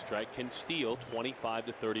takes a strike, can steal 25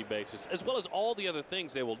 to 30 bases, as well as all the other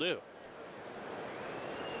things they will do.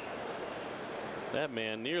 That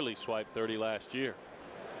man nearly swiped 30 last year.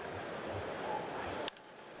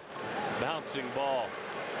 Bouncing ball.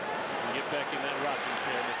 Get back in that rocking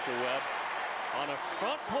chair, Mr. Webb. On a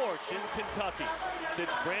front porch in Kentucky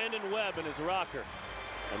sits Brandon Webb in his rocker.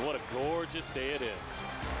 And what a gorgeous day it is.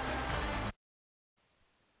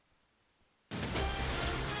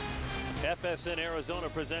 FSN Arizona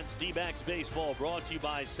presents D-backs baseball, brought to you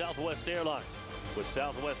by Southwest Airlines. With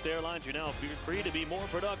Southwest Airlines, you're now free to be more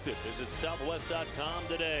productive. Visit southwest.com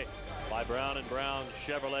today. By Brown & Brown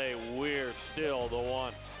Chevrolet, we're still the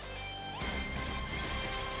one.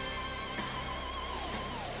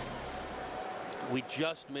 We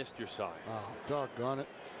just missed your sign. Oh, doggone it.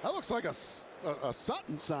 That looks like a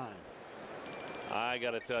Sutton sign. I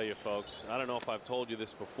got to tell you, folks, I don't know if I've told you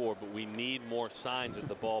this before, but we need more signs at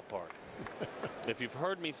the ballpark. If you've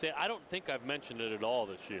heard me say, I don't think I've mentioned it at all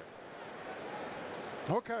this year.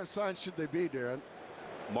 What kind of signs should they be, Darren?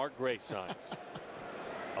 Mark Gray signs.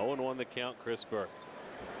 0-1 the count, Chris Burke.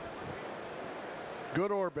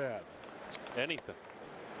 Good or bad? Anything.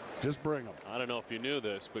 Just bring them. I don't know if you knew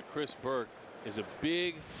this, but Chris Burke is a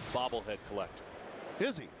big bobblehead collector.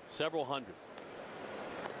 Is he? Several hundred.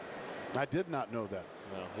 I did not know that.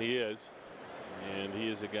 Well, he is. And he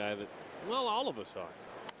is a guy that, well, all of us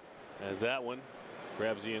are. As that one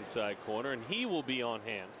grabs the inside corner, and he will be on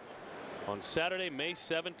hand on Saturday, May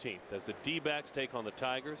 17th, as the D-backs take on the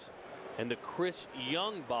Tigers, and the Chris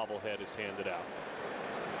Young bobblehead is handed out.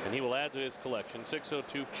 And he will add to his collection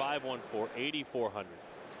 602-514-8400,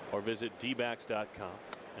 or visit dbacks.com,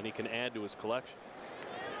 and he can add to his collection.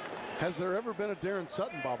 Has there ever been a Darren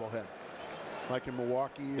Sutton bobblehead, like in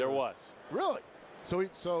Milwaukee? There was. Really? So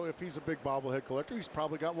if he's a big bobblehead collector, he's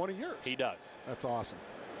probably got one of yours. He does. That's awesome.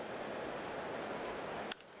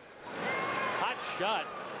 Hot shot.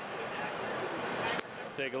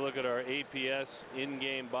 Let's take a look at our APS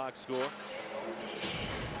in-game box score.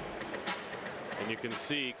 And you can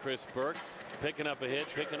see Chris Burke picking up a hit,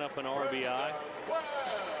 picking up an RBI.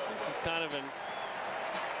 This is kind of an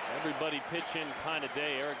everybody pitch in kind of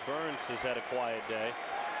day. Eric Burns has had a quiet day.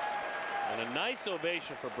 And a nice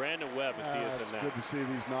ovation for Brandon Webb as he is in that. It's good to see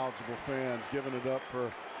these knowledgeable fans giving it up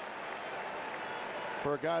for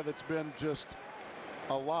a guy that's been just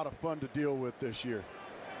a lot of fun to deal with this year.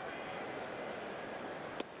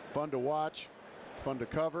 Fun to watch, fun to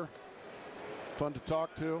cover, fun to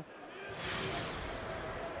talk to.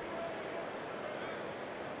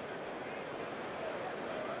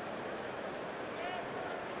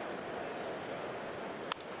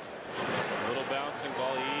 Bouncing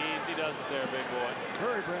ball, easy does it there, big boy.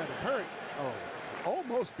 Hurry, Brandon, hurry. Oh,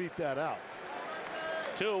 almost beat that out.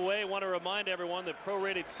 2 away. Want to remind everyone that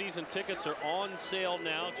prorated season tickets are on sale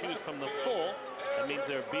now. Choose from the full. That means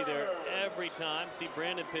they'll be there every time. See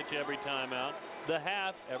Brandon pitch every time out. The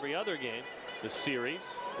half, every other game. The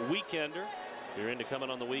series, weekender. If you're into coming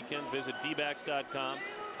on the weekends, visit dbacks.com.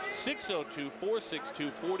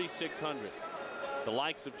 602-462-4600. The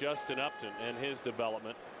likes of Justin Upton and his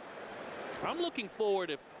development. I'm looking forward,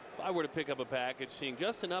 if I were to pick up a package, seeing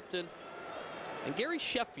Justin Upton and Gary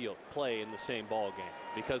Sheffield play in the same ball game,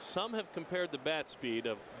 because some have compared the bat speed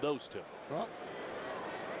of those two. Well,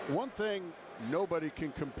 one thing nobody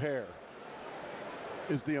can compare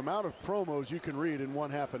is the amount of promos you can read in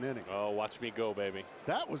 1/2 an inning. Oh, watch me go, baby.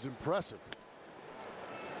 That was impressive.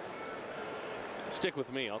 Stick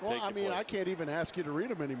with me. I'll take you. I mean, I can't even ask you to read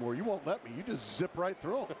them anymore. You won't let me. You just zip right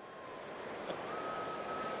through them.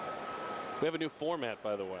 We have a new format,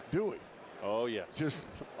 by the way. Do we? Oh, yes. Just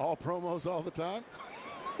all promos all the time?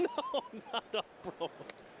 No, not all promos.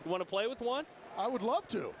 You want to play with one? I would love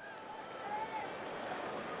to.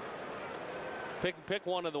 Pick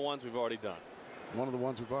one of the ones we've already done. One of the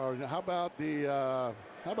ones we've already done. How about the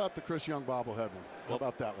Chris Young bobblehead one? How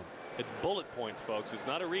about that one? It's bullet points, folks. It's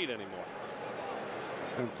not a read anymore.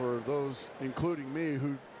 And for those, including me,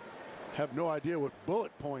 who have no idea what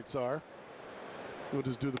bullet points are, we'll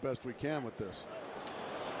just do the best we can with this.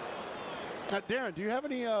 Darren, do you have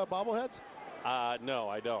any bobbleheads? No,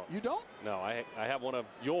 I don't. You don't? No, I have one of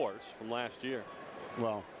yours from last year.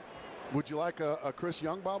 Well, would you like a Chris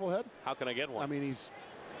Young bobblehead? How can I get one? I mean,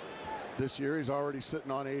 this year he's already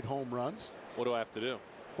sitting on 8 home runs. What do I have to do?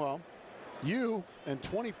 Well, you and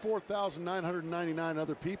 24,999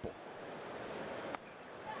 other people.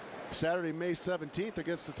 Saturday, May 17th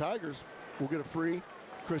against the Tigers, we'll get a free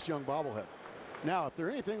Chris Young bobblehead. Now, if they're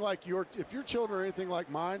anything like if your children are anything like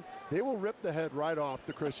mine, they will rip the head right off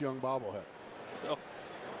the Chris Young bobblehead. So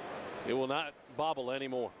it will not bobble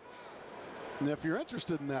anymore. And if you're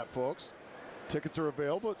interested in that, folks, tickets are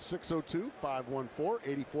available at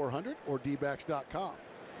 602-514-8400 or dbacks.com.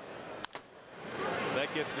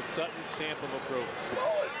 That gets the Sutton stamp of approval.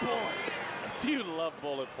 Bullet points! You love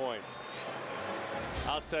bullet points.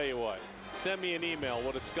 I'll tell you what. Send me an email.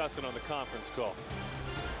 We'll discuss it on the conference call.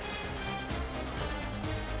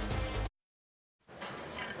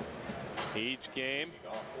 Each game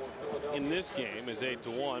in this game is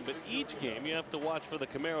 8-1, but each game you have to watch for the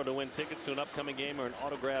Camaro to win tickets to an upcoming game or an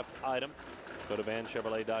autographed item. Go to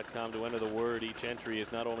vanchevrolet.com to enter the word. Each entry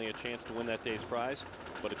is not only a chance to win that day's prize,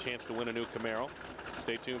 but a chance to win a new Camaro.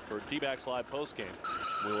 Stay tuned for D-backs Live postgame.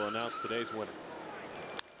 We will announce today's winner.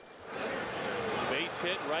 Base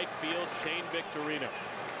hit right field, Shane Victorino.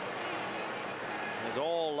 As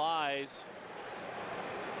all eyes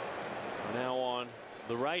are now on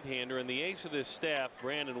the right-hander, and the ace of this staff,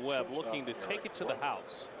 Brandon Webb, looking to take it to the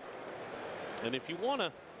house. And if you want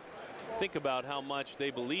to think about how much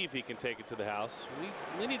they believe he can take it to the house,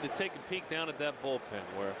 we need to take a peek down at that bullpen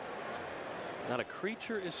where not a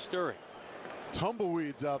creature is stirring.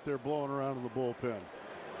 Tumbleweeds out there blowing around in the bullpen.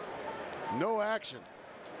 No action.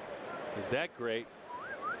 Is that great?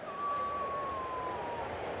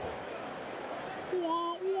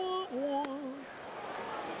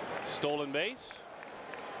 Stolen base.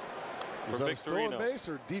 Is that a stolen base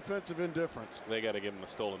or defensive indifference? They got to give him a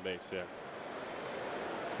stolen base there.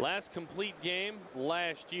 Last complete game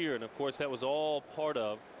last year, and of course that was all part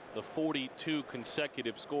of the 42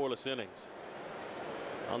 consecutive scoreless innings.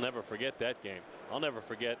 I'll never forget that game. I'll never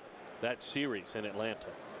forget that series in Atlanta.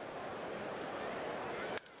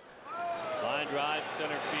 Line drive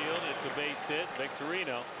center field. It's a base hit.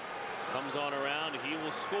 Victorino comes on around. He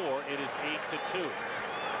will score. It is 8-2.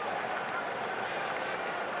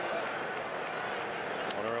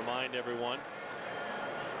 I want to remind everyone,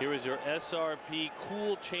 here is your SRP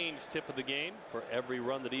cool change tip of the game. For every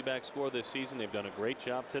run the D-backs score this season, they've done a great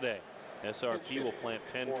job today. SRP will plant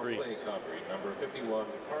 10 trees. Number 51,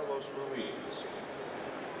 Carlos Ruiz.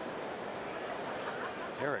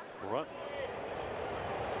 Eric Brunt.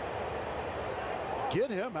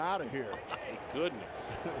 Get him out of here. My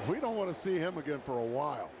goodness. We don't want to see him again for a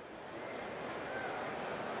while.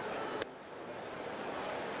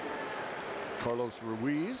 Carlos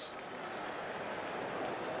Ruiz.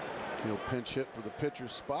 He'll pinch hit for the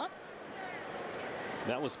pitcher's spot.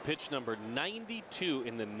 That was pitch number 92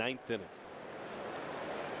 in the 9th inning.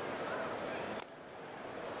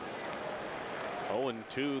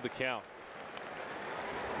 0-2 the count.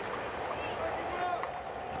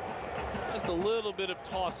 Just a little bit of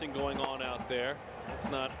tossing going on out there. It's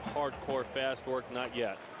not hardcore fast work, not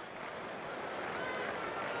yet.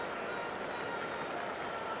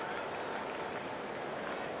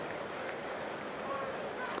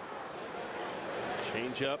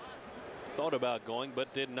 Change up. Thought about going,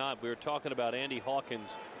 but did not. We were talking about Andy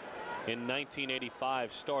Hawkins in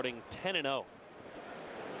 1985 starting 10-0.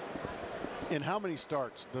 In how many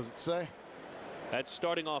starts does it say? That's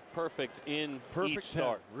starting off perfect in Perfect each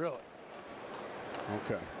start. 10, really?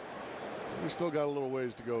 Okay. We still got a little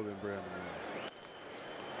ways to go then, Brandon.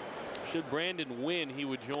 Should Brandon win, he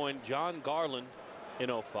would join John Garland in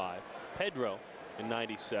 05, Pedro in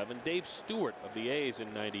 97, Dave Stewart of the A's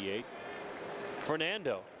in 98,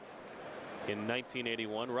 Fernando in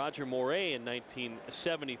 1981, Roger Moret in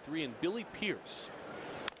 1973, and Billy Pierce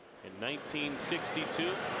in 1962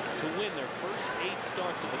 to win their first 8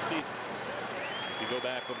 starts of the season. If you go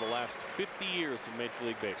back over the last 50 years in Major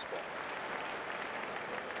League Baseball.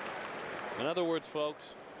 In other words,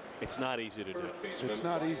 folks, it's not easy to do. It's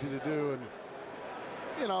not easy to do, and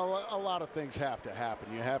you know, a lot of things have to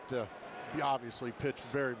happen. You have to obviously pitch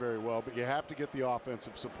very, very well, but you have to get the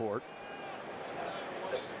offensive support.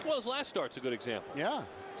 Well, his last start's a good example. Yeah,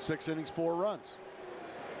 6 innings, 4 runs.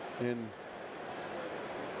 In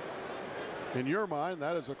your mind,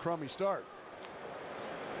 that is a crummy start.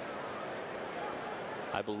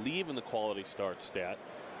 I believe in the quality start stat.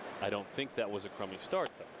 I don't think that was a crummy start,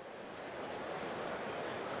 though.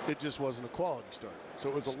 It just wasn't a quality start. So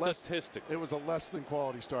it was a statistically. It was a less than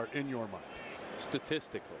quality start in your mind.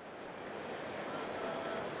 Statistically.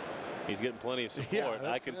 He's getting plenty of support.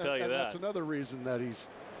 Yeah, I can tell you that. That's another reason that he's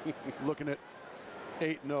looking at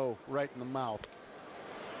 8-0 right in the mouth,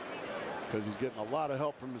 because he's getting a lot of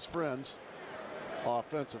help from his friends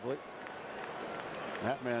offensively.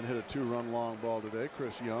 That man hit a 2-run long ball today,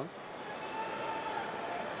 Chris Young.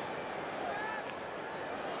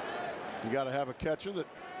 You got to have a catcher that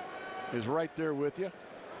is right there with you.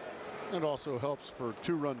 It also helps for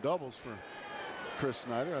 2-run doubles for Chris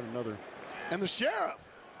Snyder and another. And the Sheriff,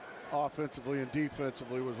 offensively and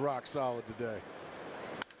defensively, was rock solid today.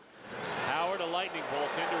 Howard, a lightning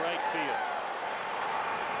bolt into right field.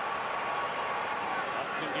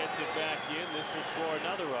 Upton gets it back in. This will score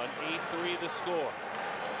another run. 8-3 the score.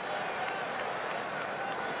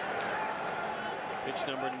 Pitch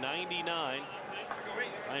number 99.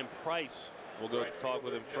 Ryan Price will go talk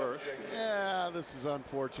with him first. Yeah, this is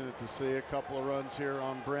unfortunate to see. A couple of runs here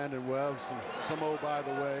on Brandon Webb. Some oh by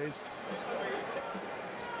the ways.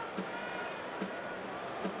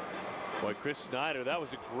 Boy, Chris Snyder, that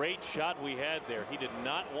was a great shot we had there. He did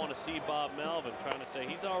not want to see Bob Melvin trying to say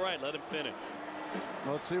he's all right, let him finish.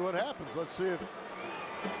 Let's see what happens. Let's see if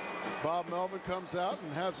Bob Melvin comes out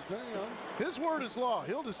and has a, his word is law.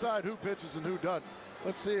 He'll decide who pitches and who doesn't.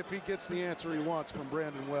 Let's see if he gets the answer he wants from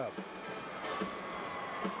Brandon Webb.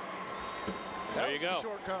 There you go. A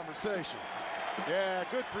short conversation. Yeah,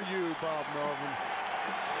 good for you, Bob Melvin.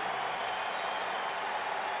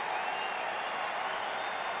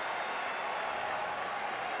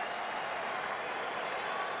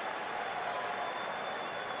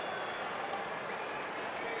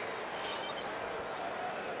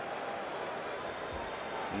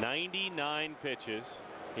 "99 pitches."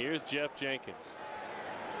 Here's Jeff Jenkins.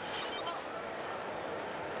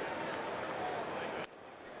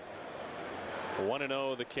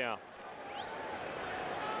 "1-0 the count."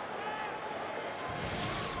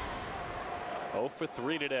 0 for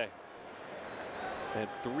 3 today. Had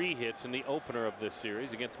 3 hits in the opener of this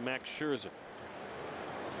series against Max Scherzer.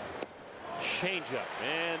 Changeup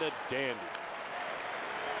and a dandy.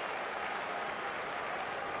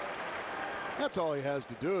 That's all he has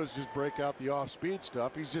to do is just break out the off-speed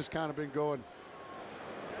stuff. He's just kind of been going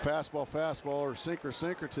fastball, fastball, or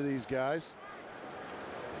sinker to these guys.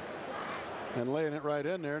 And laying it right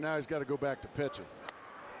in there. Now he's got to go back to pitching.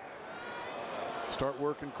 Start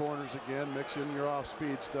working corners again, mix in your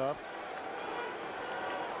off-speed stuff.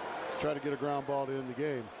 Try to get a ground ball to end the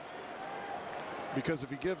game. Because if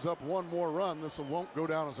he gives up one more run, this won't go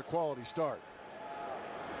down as a quality start.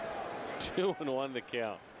 2-1 the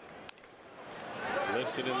count.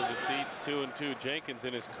 Lifts it into the seats, 2-2. Jenkins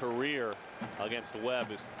in his career against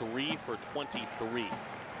Webb is 3 for 23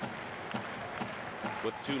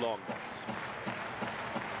 with 2 long balls.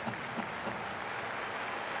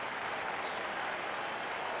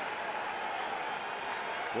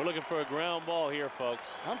 We're looking for a ground ball here, folks.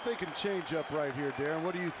 I'm thinking change up right here, Darren.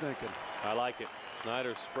 What are you thinking? I like it.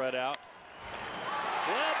 Snyder spread out.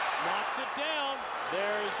 Webb knocks it down.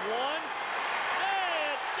 There's one.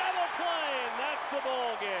 And double play, and that's the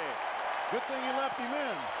ball game. Good thing you left him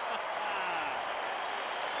in.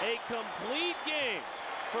 A complete game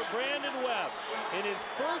for Brandon Webb. In his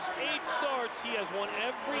first 8 starts, he has won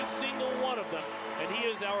every single one of them, and he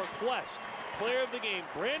is our Quest Player of the Game.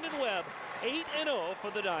 Brandon Webb, 8-0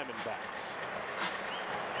 for the Diamondbacks.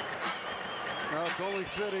 Well, it's only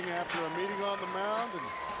fitting after a meeting on the mound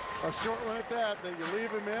and a short one at that you leave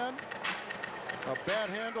him in. A bat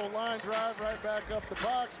handle line drive right back up the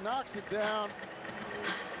box, knocks it down.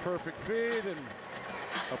 Perfect feed and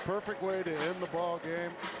a perfect way to end the ball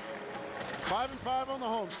game. 5-5 on the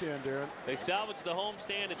homestand, Darren. They salvaged the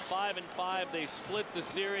homestand at 5-5. They split the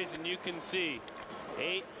series, and you can see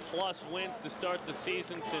 8+ wins to start the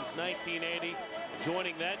season since 1980.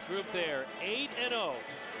 Joining that group there, 8-0.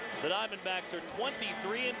 The Diamondbacks are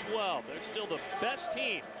 23-12. They're still the best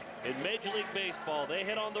team in Major League Baseball. They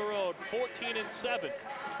hit on the road 14-7.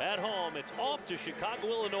 At home, it's off to Chicago,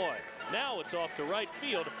 Illinois. Now it's off to right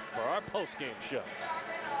field for our postgame show.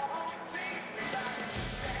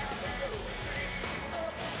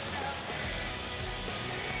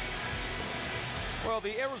 Well,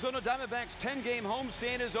 the Arizona Diamondbacks 10-game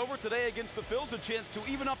homestand is over today against the Phillies. A chance to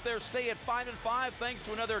even up their stay at 5-5 thanks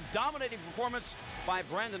to another dominating performance by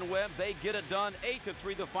Brandon Webb. They get it done.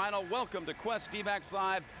 8-3 the final. Welcome to Quest D-Backs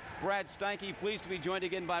Live. Brad Steinke, pleased to be joined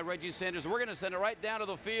again by Reggie Sanders. We're going to send it right down to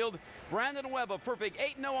the field. Brandon Webb, a perfect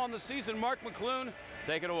 8-0 on the season. Mark McClune,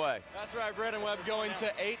 take it away. That's right, Brandon Webb going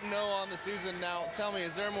to 8-0 on the season. Now, tell me,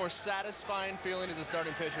 is there a more satisfying feeling as a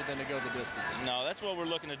starting pitcher than to go the distance? No, that's what we're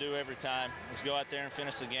looking to do every time. Let's go out there and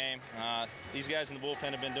finish the game. These guys in the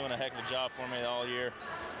bullpen have been doing a heck of a job for me all year.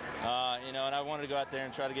 You know, and I wanted to go out there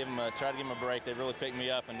and try to give them a break. They really picked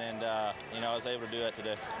me up, and then you know, I was able to do that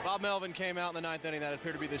today. Bob Melvin came out in the 9th inning. That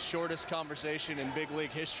appeared to be the shortest conversation in big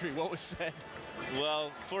league history. What was said?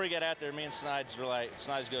 Well, before he got out there, me and Snides were like,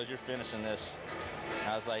 Snides goes, "You're finishing this." And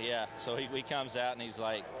I was like, "Yeah." So he comes out and he's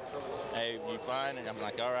like, "Hey, you fine?" And I'm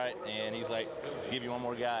like, "All right." And he's like, "Give you one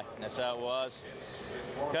more guy." And that's how it was.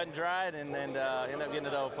 Cut and dried, and then ended up getting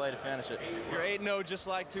a double play to finish it. You're 8-0 just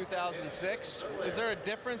like 2006. Is there a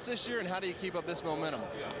difference this year, and how do you keep up this momentum?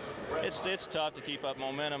 It's tough to keep up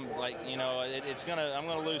momentum. Like, you know, I'm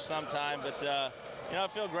gonna lose sometime, but you know, I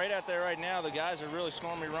feel great out there right now. The guys are really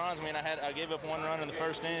scoring me runs. I mean, I gave up 1 run in the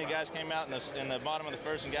first inning. The guys came out in the bottom of the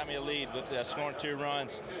first and got me a lead with scoring 2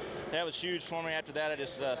 runs. That was huge for me. After that, I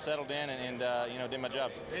just settled in and you know, did my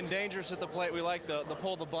job. And dangerous at the plate. We like the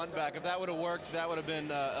pull the bunt back. If that would have worked, that would have been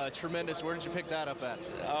tremendous. Where did you pick that up at?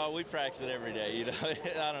 Oh, we practice it every day. You know,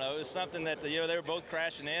 I don't know. It was something that you know, they were both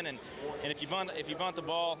crashing in, and if you bunt the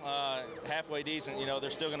ball halfway decent, you know, they're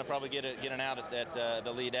still going to probably get an out at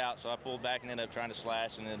the lead out. So I pulled back and ended up trying to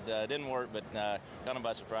slash, and it didn't work, but caught them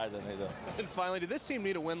by surprise, I think, though. And finally, did this team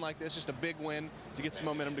need a win like this? Just a big win to get some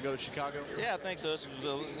momentum to go to Chicago? Yeah, I think so. This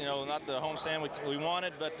was, you know, not the homestand we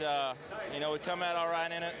wanted, but you know, we come out all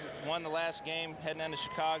right in it. Won the last game heading into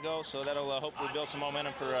Chicago, so that'll hopefully build some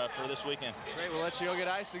momentum for this weekend. Great. We'll let you go get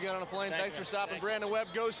ice again on a plane. Thanks for stopping. Brandon Webb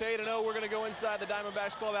goes to 8-0. We're going to go inside the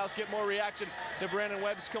Diamondbacks clubhouse, get more reaction to Brandon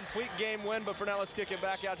Webb's complete game win. But for now, let's kick it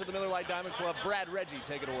back out to the Miller Lite Diamond Club. Brad, Reggie,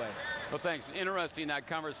 take it away. Well, thanks. Interesting. interesting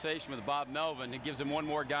conversation with Bob Melvin. He gives him one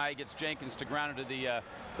more guy. He gets Jenkins to ground into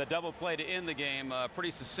the double play to end the game.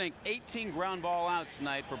 Pretty succinct. 18 ground ball outs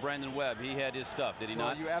tonight for Brandon Webb. He had his stuff, did he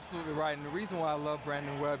not? You're absolutely right. And the reason why I love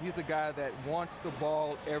Brandon Webb, he's a guy that wants the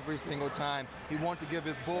ball every single time. He wants to give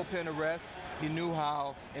his bullpen a rest. He knew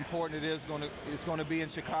how important it's going to be in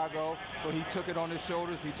Chicago, so he took it on his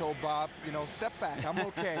shoulders. He told Bob, you know, step back. I'm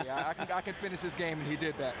okay. I can finish this game, and he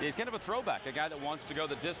did that. He's kind of a throwback, a guy that wants to go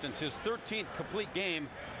the distance. His 13th complete game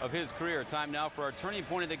of his career. Time now for our turning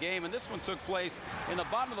point of the game, and this one took place in the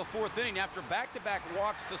bottom of the 4th inning after back-to-back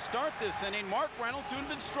walks to start this inning. Mark Reynolds, who had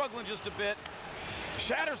been struggling just a bit,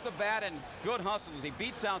 shatters the bat, and good hustle as he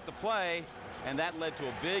beats out the play. And that led to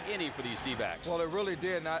a big inning for these D-backs. Well, it really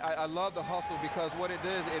did, and I love the hustle because what it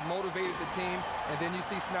did is it motivated the team, and then you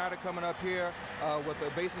see Snyder coming up here with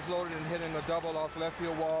the bases loaded and hitting a double off left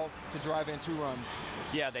field wall to drive in 2 runs.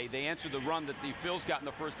 Yeah, they answered the run that the Phils got in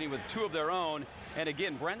the first inning with 2 of their own. And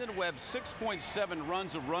again, Brandon Webb, 6.7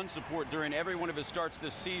 runs of run support during every one of his starts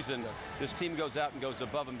this season. Yes. This team goes out and goes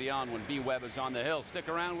above and beyond when B. Webb is on the hill. Stick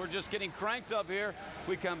around, we're just getting cranked up here.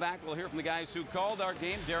 We come back, we'll hear from the guys who called our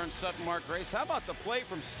game, Darren Sutton, Mark Grace. How about the play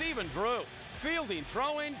from Stephen Drew? Fielding,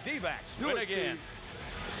 throwing, D-backs. Do Win it, again. Steve.